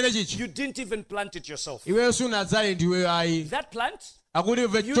chomera chimene chichi you didn't even plant it yourself. iweyo sunadzale ndiweyo ayi. That plant, Akuti you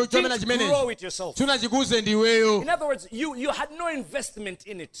chomera didn't grow chimenechi it yourself. sunachikuze ndiweyo. In other words, you had no investment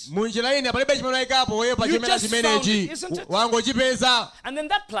in it. Munjira ine palibe chimene wayikapo weyo pa You chomera just chimenechi. found it, isn't it? Wangochipeza. And then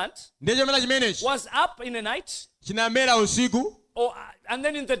that plant Ndiye chomera chimenechi was up in the night, chinamera usiku, and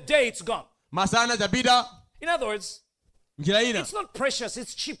then in the day it's gone. masana chapita. In other words, Njira ina it's not precious,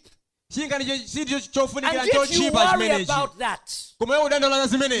 it's cheap. chingani sindicho And chofunikira yet you chochipa worry chimenechi. about that. Koma iwe udandaula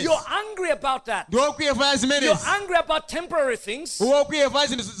za zimenezi. You're angry about that. Ndiwokwiyefa You're zimenezi. angry about temporary things, Uwokwiyefa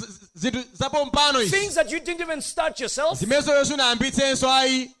zinthu zapompano izi. things that you didn't even start yourself. Zimenezo yo sunayambitsenso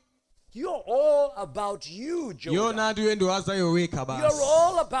ayi. You're all about you, Jonah. Yona ndiwe ndiwaza iwe wekha You're basi.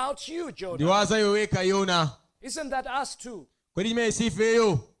 all about you, Jonah. Ndiwaza iwe wekha Yona. Isn't that us too? Kodi chimene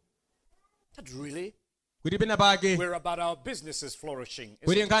sifeyo. That really? Kuti pena pake. We're about our businesses flourishing.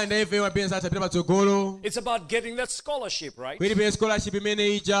 Kuti nkhani ndayifeyo mabizinesi atapita patsogolo. It's about getting that scholarship, right? Kuti pe scholarship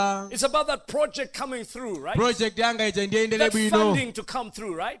imene ija. It's about that project coming through, right? Project yanga ija ndiyendele That bwino. funding to come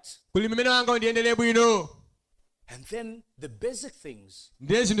through, right? Kuli mmene wanga ndiyendele bwino. And then the basic things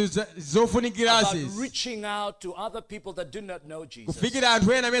Ndiye zinthu zofunikirazi. about reaching out to other people that do not know Jesus Kufikira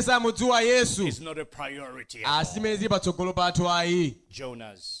anthu ena amene samudziwa Yesu. is not a priority at all. Asimene zili patsogolo pathu ayi.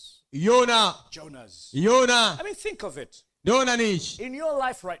 Jonah's. Yona. I mean, think of it. Ndiona nichi. In your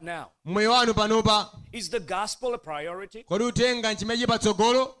life right now, Mmoyo wanu panopa. is the gospel a priority? Kodi utenga nchimeji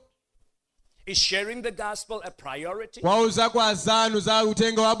patsogolo. Is sharing the gospel a priority? Wauza kwa zanu za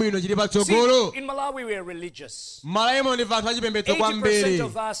utenga wabwino chili See, patsogolo. in Malawi we are religious. Malaimo ndi vanthu achipembedzo 80% kwambiri.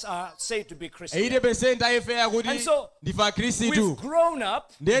 of us are said to be Christian. 80% aifeya kuti And so, ndifa Khristu. We've grown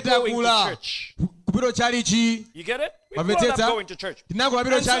up Ndiye going to takula church. kupita chalichi. You get it? We've grown up Wamvetsetsa? going to church. Tinakula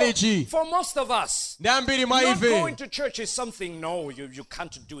pita And so, chalichi. for most of us, Ndi ambiri mwa not going ife. to church is something, no, you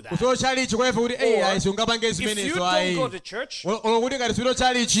can't do that. Kuto chalichi kwa ife kuti Or, ayi sungapange if you zimenezo don't ayi. go to church, Kuti ngati sipita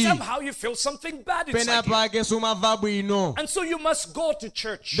chalichi. somehow you feel something bad Pena inside you. pake sumava bwino. And so you must go to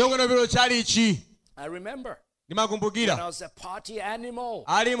church. Ndokona pita chalichi. I remember when Ndimakumbukira. I was a party animal.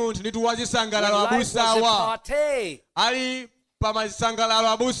 Ali munthu nditu When wazisangalalo life was a abusawa. party. Ali pa mazisangalalo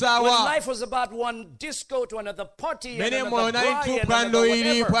When abusawa. life was about one disco to another party and Mene another moyo braai nali and phwando another ili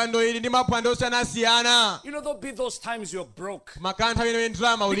whatever. phwando ili ndi maphwando osiyanasiyana. You know, there'll be those times you're broke. Makantha amene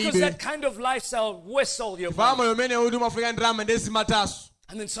ndalama Because ulibe. that kind of lifestyle wastes all your Chifukwa money. moyo umene uli umafika ndalama ndi zimataso.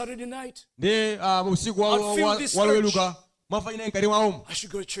 And then Saturday night, Ndi usiku I'd feel this waloweluka. Mwafa ine nkati mwaomo. I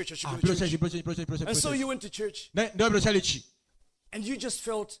should go to church, I should go Pita to church. chalichi, pita chalichi. And so you went to church Ndiyo pita chalichi. and you just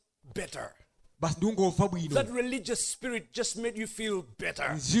felt better. Basi ndungofa bwino. That religious spirit just made you feel better.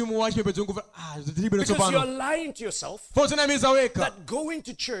 Mzimu wa chipembedzo nguva zili bwino Because you're tsopano. lying to yourself Fosenamiza wekha. that going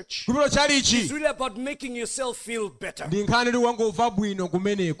to church Kupita is chalichi. really about making yourself feel better. Ndi nkhani ndi wangova bwino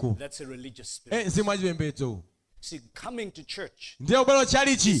kumeneko. That's a religious spirit. Mzimu wa chipembedzo. See, coming to church Ndiye kubwera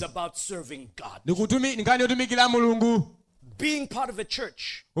chalichi. is about serving God. Nkhani yotumikira Mulungu. Being part of a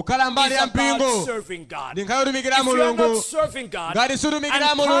church Kukhala mbali is ya about mpingo. serving God. Ndi nkhani yotumikira If you are Mulungu. not serving God Ngati and sutumikira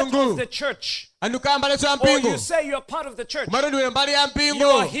part Mulungu. of the church, Andukhala mbali ya or mpingo. you say you're part of the church, Kumati ndiwe mbali ya you are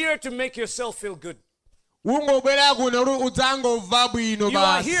mpingo. here to make yourself feel good. ungobwera kuno udzangomva bwino You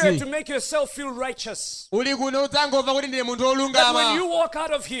are here basi to make yourself feel righteous. uli kuno udzangomva kuti ndine munthu That when olungama you walk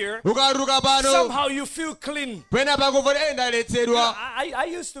out of here, ukatuluka pano somehow you feel clean. pena pakuva You know, ndaletsedwa I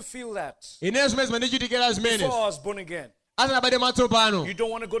used to feel that inenso zimene zimandichitikira zimene before I was born again. asanabade matsopano You don't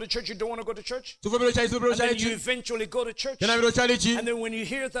want to go to church, you don't want to go to church. chifupiro And then you chalichi eventually go to church. chanapiro chalichi And then when you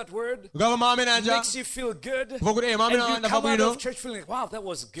hear that word, ukava mawu amene it aja makes you feel good. kuva kuti mawu And amene you andamva come out bwino of church feeling like, wow, that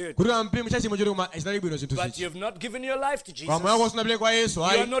was good. kuti kampimo chachimwe choti koma zinali bwino zinthu But zichi you've not given your life to Jesus. kwa moyo wako usinapite kwa yesu You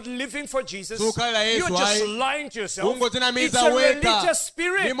are ayi not living for Jesus. sukhalira You're yesu just ayi lying to yourself. It's ungodzinamiza a wekha religious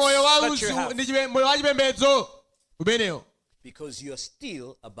spirit ndi moyo that you have. moyo wa chipembedzo umenewo Because you're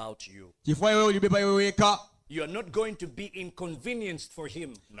still about you. chifukwa iwe ulibe pa iwe wekha You are not going to be inconvenienced for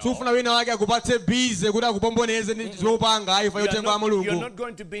him. No. sufuna wina wake akupatse bize kuti akupomboneze ndi zopanga ayi fa yotenga wa You're mulungu not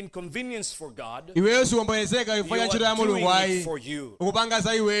going to be inconvenienced for God. iweyo siwombonezeka You ifa ya are ntchito ya doing mulungu it ayi for you. ukupanga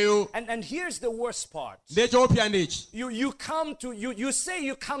za iweyo And here's the worst part. ndiye choopsa ndichi You say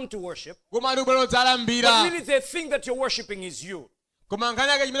you come to worship, koma ndi ubwera but udzalambira really the thing that you're worshiping is you. koma nkhani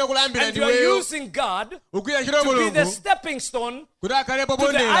yake chimene kulambira And you are ndiweyo using God ukuyira ntchito ya to be the mulungu stepping stone kuti akhalepo to the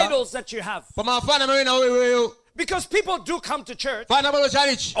pondera idols that you have. pa mafana amene nawo iweyo Because people do come to church. fana bwalo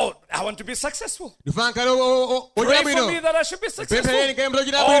chalichi Oh, I want to be successful. ndifuna nkhale Pray ochita for me bwino that I should be successful. pemphereni nkale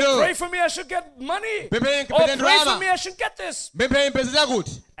mtochita Oh, bwino pray for me I should get money. Pemphereni Oh, kapete pray for ndalama. me I should get this. pemphereni mpeze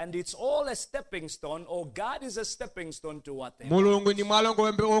chakuti And it's all a stepping stone, or God is a stepping stone to what they are. mulungu ndi mwala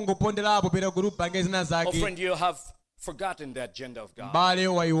ongoponderapo pera kuti upange zina Oh, zake friend, you have forgotten the agenda of God. mbale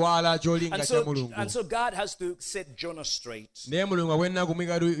wayiwala cholinga And cha so, mulungu and so God has to set Jonah straight. ndiye mulungu akuyenera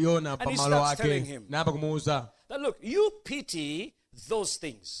kumuyika yona And he pamalo starts telling ake him. napa kumuwuza That look, you pity those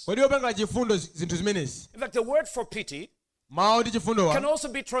things. kodi yopanga chifundo zinthu zimenezi In fact, the word for pity mawu ndi chifundowa can also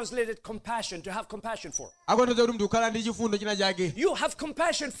be translated compassion, to have compassion for. akutanthauza kuti mntu ukhala ndi chifundo china chake You have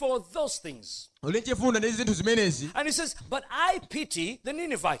compassion for those things. uli chifundo ndi zinthu zimenezi And he says, but I pity the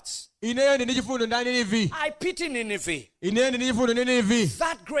Ninevites. ineyo ndi chifundo ndi aninivi I pity Nineveh, ineyo ndi chifundo ndi ninivi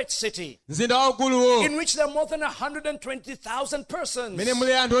that great city, mzinda waukuluwo in which there are more than 120,000 persons. mene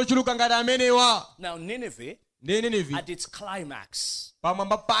muli anthu ochuluka ngati amenewa Now, Nineveh, ndi ninivi at its climax,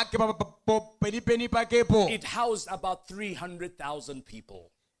 pamwamba pake penipeni pakepo it housed about 300,000 people.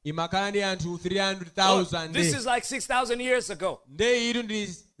 imakhala ndi anthu Oh, 300,000 this is like 6,000 years ago. nde iru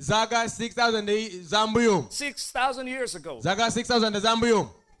ndi zaka 6,000 zambuyo 6,000 years ago. zaka 6,000 zambuyo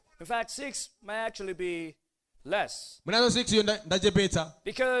In fact, 6 may actually be less. munazo 6 yo ndachepetsa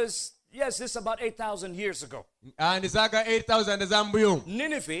Because, yes, this is about 8,000 years ago. ndi zaka 8,000 zambuyo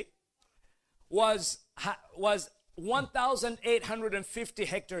Nineveh was 1,850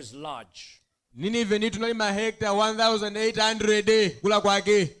 hectares large. ninive ndi tunali mahekta 1,800 kula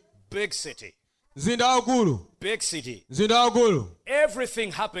kwake Big city. mzinda waukulu Big city. mzinda waukulu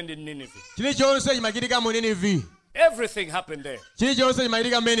Everything happened in Nineveh. chilichonse chimachitika mu ninivi Everything happened there. chilichonse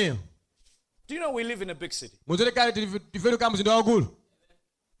chimachitika mmeneyo Do you know we live in a big city? muzotekale tifetuka mzinda waukulu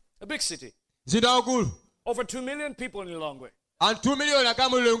A big city. mzinda waukulu Over 2 million people in Lilongwe. anthu 2 miliyoni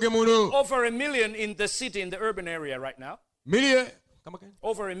akamulilonge muno Over 1 million in the city, in the urban area right now.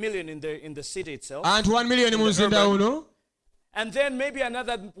 Over 1 million in the city itself. anthu 1 miliyoni mu mzinda uno And then maybe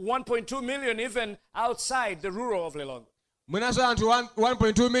another 1.2 million even outside the rural of Lilongwe. mwinanso anthu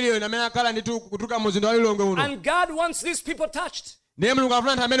 1.2 miliyoni amene akhala ndi kutuka mu mzinda wa lilongwe uno And God wants these people touched. ndiye mulungu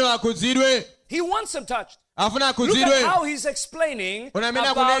afuna anthu amene akhudzidwe He wants them touched. afuna Look at akhudzidwe how he's explaining Ona amene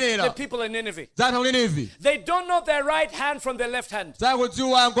about akunenera. the people in Nineveh. za anthu ninivi They don't know their right hand from their left hand.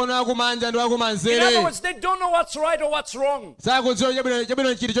 sakudziwa mkono wakumanja ndi In other wakumanzere words, they don't know what's right or what's wrong. sakudziwa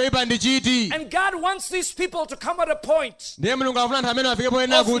chabwino chiti choyipa ndi chiti And God wants these people to come at a point ndiye mulungu afuna anthu amene afike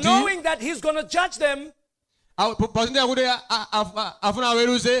poyenera of kuti knowing that He's going to judge them. pasindira kuti afuna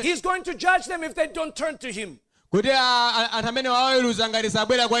aweruze He's going to judge them if they don't turn to Him. kuti anthu amene waweruza ngati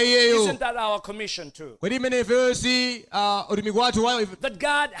sabwera kwa iyeyo Isn't that our commission too? kuti imene ifeyo si utumiki wathu That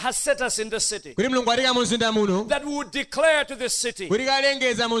God has set us in the city. kuti mulungu atika mu mzinda muno That we would declare to this city kuti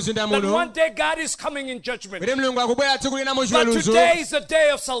kalengeza mu mzinda that muno one day God is coming in judgment. kuti mulungu akubwera tsiku lina mu But chiweruzo today is the day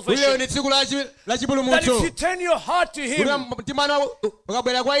of kuti salvation. lero ni tsiku la That chipulumutso if you turn your heart to Him, kuti mtima wanu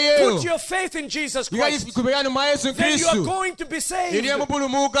ukabwera kwa iyeyo put your faith in Jesus Christ, kupekani mwa yesu then you are khristu going to be saved. iniye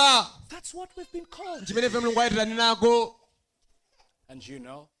mupulumuka That's what we've been called. chimene ife mulungu ayitirani nako And you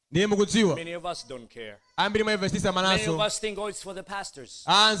know, ndiye mukudziwa many of us don't care. ambiri mwaivesisa Many of manaso us think, oh, it's for the pastors.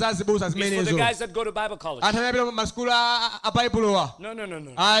 anzazibusa It's for the zimenezo guys that go to Bible college. anthu amene masukulu abaibulowa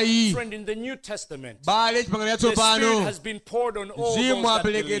No. ayi Friend, in the New Testament, bale chipangano the Spirit chatsopano has been poured on all those mzimu that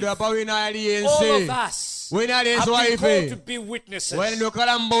believe. apelekedwa pa wina All aliyense of us wina have aliyense wa been called to ife be witnesses. wena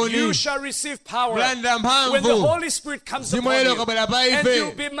okhala You mboni shall receive power kulandira when the mphamvu Holy Spirit comes mzimu upon elo you. ukabwera pa And ife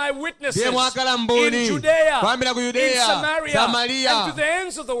you'll be my witnesses ndiye mwakhala in mboni Judea, kuyambira ku in yudeya Samaria, samariya and to the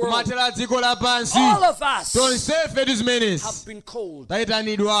ends of the world. kumathera dziko lapansi All of us tonsefe tizimenezi have been called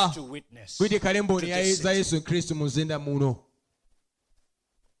tayitanidwa to witness. kuti tikhale mboni to this za city. yesu khristu mu mzinda muno.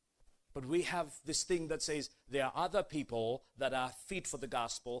 But we have this thing that says there are other people that are fit for the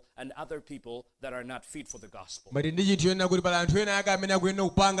gospel and other people that are not fit for the gospel. Mati ndi chinthu yonena kuti pali anthu ena ake amene akuyenera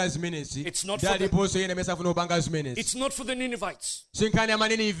kupanga zimenezi It's not ndi for the- aliponso ena amene safuna kupanga zimenezi. It's not for the Ninevites. Sinkhani ya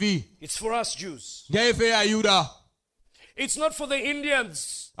Maninivi It's for us Jews. ndi ife Ayuda. It's not for the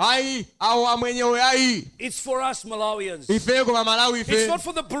Indians. Ayi awo amwenyewe ayi It's for us Malawians. ife koma Malawi It's ife. not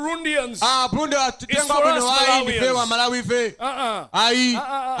for the Burundians. Burundi tenga for bwino us ayi ife Malawians. wa Malawi ife. Uh-uh. Ayi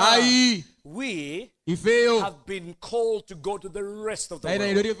ayi We ifeyo have been called to go to the rest of the world.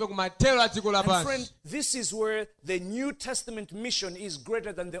 tayitanidwa ife kumathero a dziko And friend, lapansi. this is where the New Testament mission is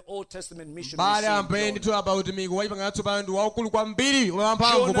greater than the Old Testament mission. we Bale see in ambaye Jonah. ndithu apa utumiki wa chipangano chatsopano ndi waukulu kwambiri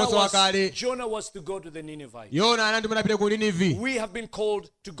wamphamvu kuposa wakale. Jonah was to go to the Ninevites. Yona anandimana pite ku Ninivi. We have been called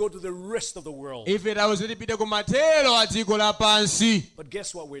to go to the rest of the world. Ife tawuze tipite kumathero a dziko lapansi. But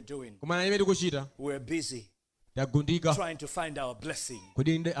guess what we're doing? Koma na imene tikuchita We're busy tagundika trying to find our blessing.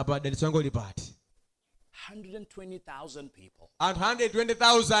 kuti ndi apa dalitso langa lipati. 120,000 people. Anthu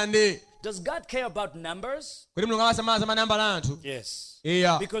 120,000 Does God care about numbers? kuti mulungu amasamala manambala anthu. Yes.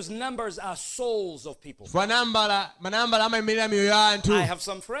 Iya. Because numbers are souls of people. Fa manambala amayimirira miyoyo ya anthu. I have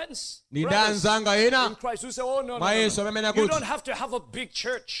some friends, Ndi brothers anzanga in ena Christ who say, oh, no. mwa Yesu amene You akuti don't have to have a big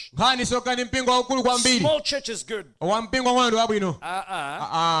church. nkhani soka ndi mpingo waukulu kwambiri. Small church is good. Wa mpingo wang'ono ndi wabwino.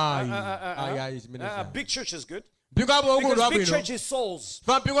 Ayi zimenezi. Big church is good. Mpingo wapo waukulu ndi Because big wabwino. church is souls.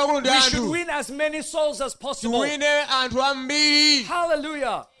 Fa mpingo waukulu ndi We should anthu. win as many souls as possible. Tiwine anthu ambiri.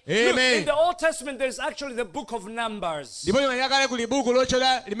 Hallelujah. Look, Amen. in the Old Testament, there's actually the book of Numbers. Ndipo yakale kuli buku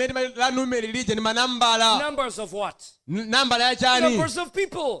lochola limene la numeri lije ndi manambala. Numbers of what? Nambala ya chani? Numbers of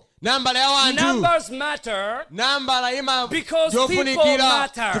people. Nambala ya wanthu. Numbers matter. Nambala ima Because people yofunikira.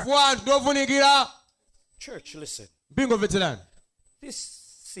 matter. Chifukwa anthu ndofunikira. Church, listen. Mpingo mvetserani. This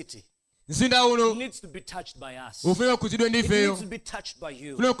city Mzinda uno needs to be touched by us. ufunika kukhuzidwe ndi It ifeyo. needs to be touched by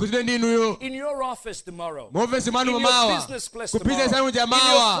you. Ufunika kukhuzidwe ndi inuyo. In your office tomorrow. Mu ofesi mwanu In your mamawa. business place Ku tomorrow. business yanu In your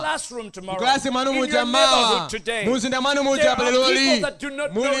mujamawa. classroom tomorrow. Klasi mwanu In your mujamawa. neighborhood today. Mu mzinda mwanu There muja are paleloli. people that do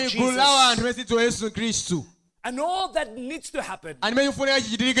not know Muli gulu la Jesus. anthu amene sidziwa Yesu Khristu. And all that needs to happen Amene chifunika is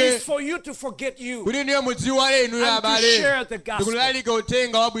chichitike for you to forget you. kuti ndiye mudziwale inuyo And to abale. share the gospel. Ndikulalika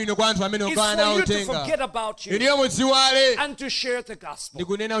uthenga wabwino kwa anthu amene It's okhala for nawo you to uthenga. forget about you. Inuyo mudziwale And to share the gospel.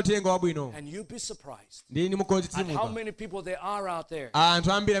 ndikunena uthenga wabwino. And you'll be surprised Ndi nimukodzi at how tsimuka. many people there are out there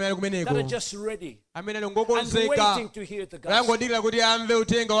Anthu ambiri amene ali that are kumeneko. just ready Amene ali and ngokonzeka. waiting to hear the gospel. Ayangodikira kuti amve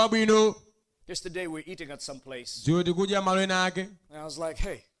uthenga wabwino. Yesterday we're eating at some place. Dziwo tikudya malo ena ake. And I was like,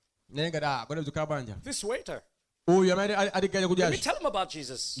 hey, Nenga kodi zikhala banja. this waiter, Uyu amene atikaya let me kudyacho. tell him about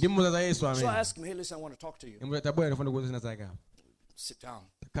Jesus. Ndimuza za Yesu So I amene. asked him, hey, listen, I want to talk to you. Imuza tabwera ndifuna kuwuza zina zake apa. Sit down.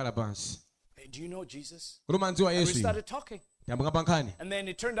 Khala pansi. Hey, do you know Jesus? Kuti umandziwa And we Yesu. started talking. Yambanga pankhani. And then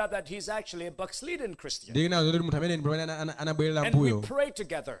it turned out that he's actually a backslidden Christian. Ndikinazo kuti munthu amene ndi pamene anabwerera And we mbuyo. prayed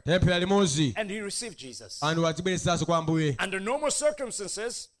together. Temphera limodzi. And he received Jesus. Anthu adzibweresanso kwa Ambuye. Under normal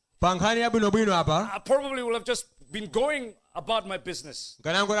circumstances, Pankhani yabwinobwino apa. I probably would have just been going about my business.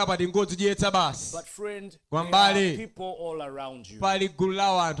 Nkanangoti apa tingodzidyetsa basi. But friend, there Kwambale. are people all around you. Pali gulu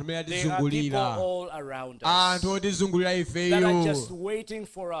la anthu amene There are people atizungulira. all around us Anthu otizungulira that are just ifeyo. waiting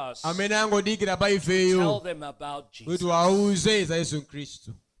for us Amene angodikira pa to ifeyo. tell them about Kuti Jesus. wauze za Yesu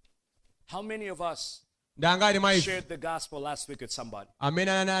Khristu. How many of us Ndangati mwa ife. shared the gospel last week with somebody?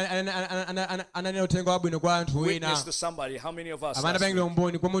 Amene ananena uthenga wabwino kwa anthu wina. Witness to somebody. How many of us? Amene last apangire week?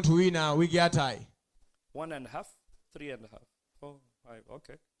 umboni kwa munthu wina wiki yathayi. 1.5, 3.5, 4, 5.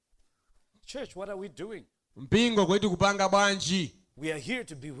 Okay. Church, what are we doing? Mpingo kuti kupanga bwanji. We are here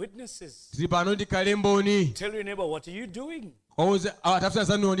to be witnesses. Tili pano tikhale mboni. Tell your neighbor, what are you doing? Wauze atafuna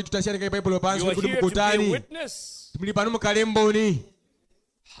zanuwo ndi tutasiyana baibulo pansi You are kuti here to be a mukutani. witness. Tili pano mukhale mboni.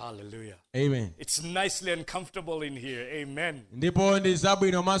 Hallelujah. Amen. It's nicely and comfortable in here. Amen. Ndipo ndi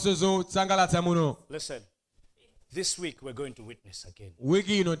zabwino maso zosangalatsa muno. Listen, this week we're going to witness again.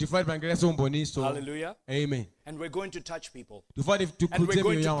 Wiki ino tifati pangireso umboniso. Hallelujah. Amen. And we're going to touch people. Tifati And tikhudze we're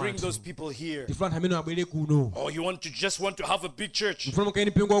going miyoyo ya to bring those wanthu. people here. Tifuna amene abwere kuno. Oh, you just want to have a big church. Tifuna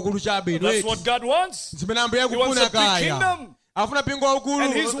mukaeni mpingo wakulu chabe. That's what God wants. Zimene Ambuye He wants akufuna a big kaya. kingdom. afuna mpingo waukulu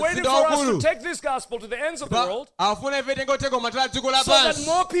And he's waiting for us to take this gospel to the ends of the world afuna ife tenge uthenga kumatala dziko so that lapansi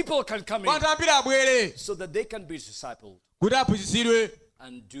more people can come in, anthu ambiri abwere so that they can be discipled kuti aphunzitsidwe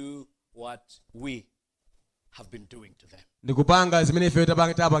and do what we have been doing to them. ndikupanga zimene ife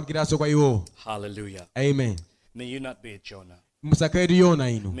tapangiranso kwa iwo. Hallelujah. Amen. May you not be a Jonah. Musakhale Yona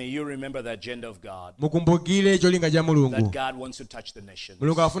inu. May you remember the agenda of God. Mukumbukire cholinga cha Mulungu. That God wants to touch the nations.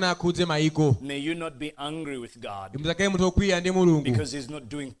 Mulungu afuna akhudze maiko. May you not be angry with God. Musakhale munthu okwiya ndi Mulungu. Because he's not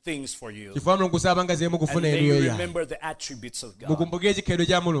doing things for you. Chifukwa Mulungu sapanga zimene mukufuna inu. And inuyo may you ya. remember the attributes of God. Mukumbukire chikhalidwe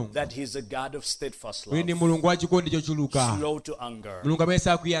cha Mulungu. That he's a God of steadfast love. Ndi Mulungu wa chikondi chochuluka. Slow to anger. Mulungu amene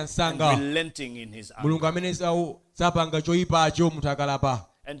sakwiya msanga. And relenting in his anger. Mulungu amene sapanga choyipacho munthu akalapa.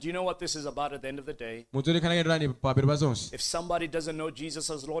 And do you know what this is about at the end of the day? If somebody doesn't know Jesus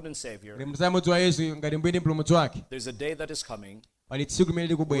as Lord and Savior, there's a day that is coming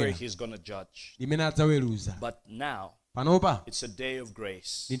where he's going to judge. But now, it's a day of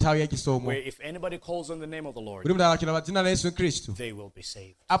grace, where if anybody calls on the name of the Lord, they will be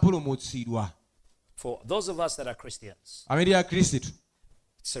saved. For those of us that are Christians,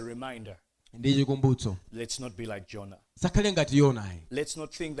 it's a reminder. Let's not be like Jonah. Let's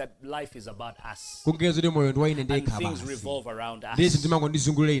not think that life is about us and things revolve around us.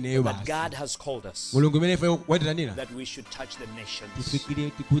 But God has called us that we should touch the nations.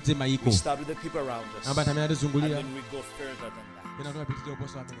 We start with the people around us and then we go further than that.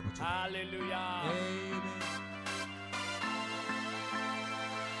 Hallelujah. Amen.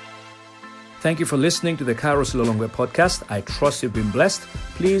 Thank you for listening to the Kairos Lilongwe podcast. I trust you've been blessed.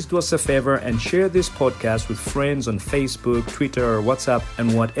 Please do us a favor and share this podcast with friends on Facebook, Twitter, or WhatsApp,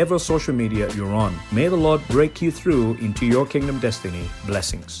 and whatever social media you're on. May the Lord break you through into your kingdom destiny.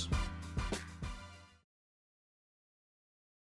 Blessings.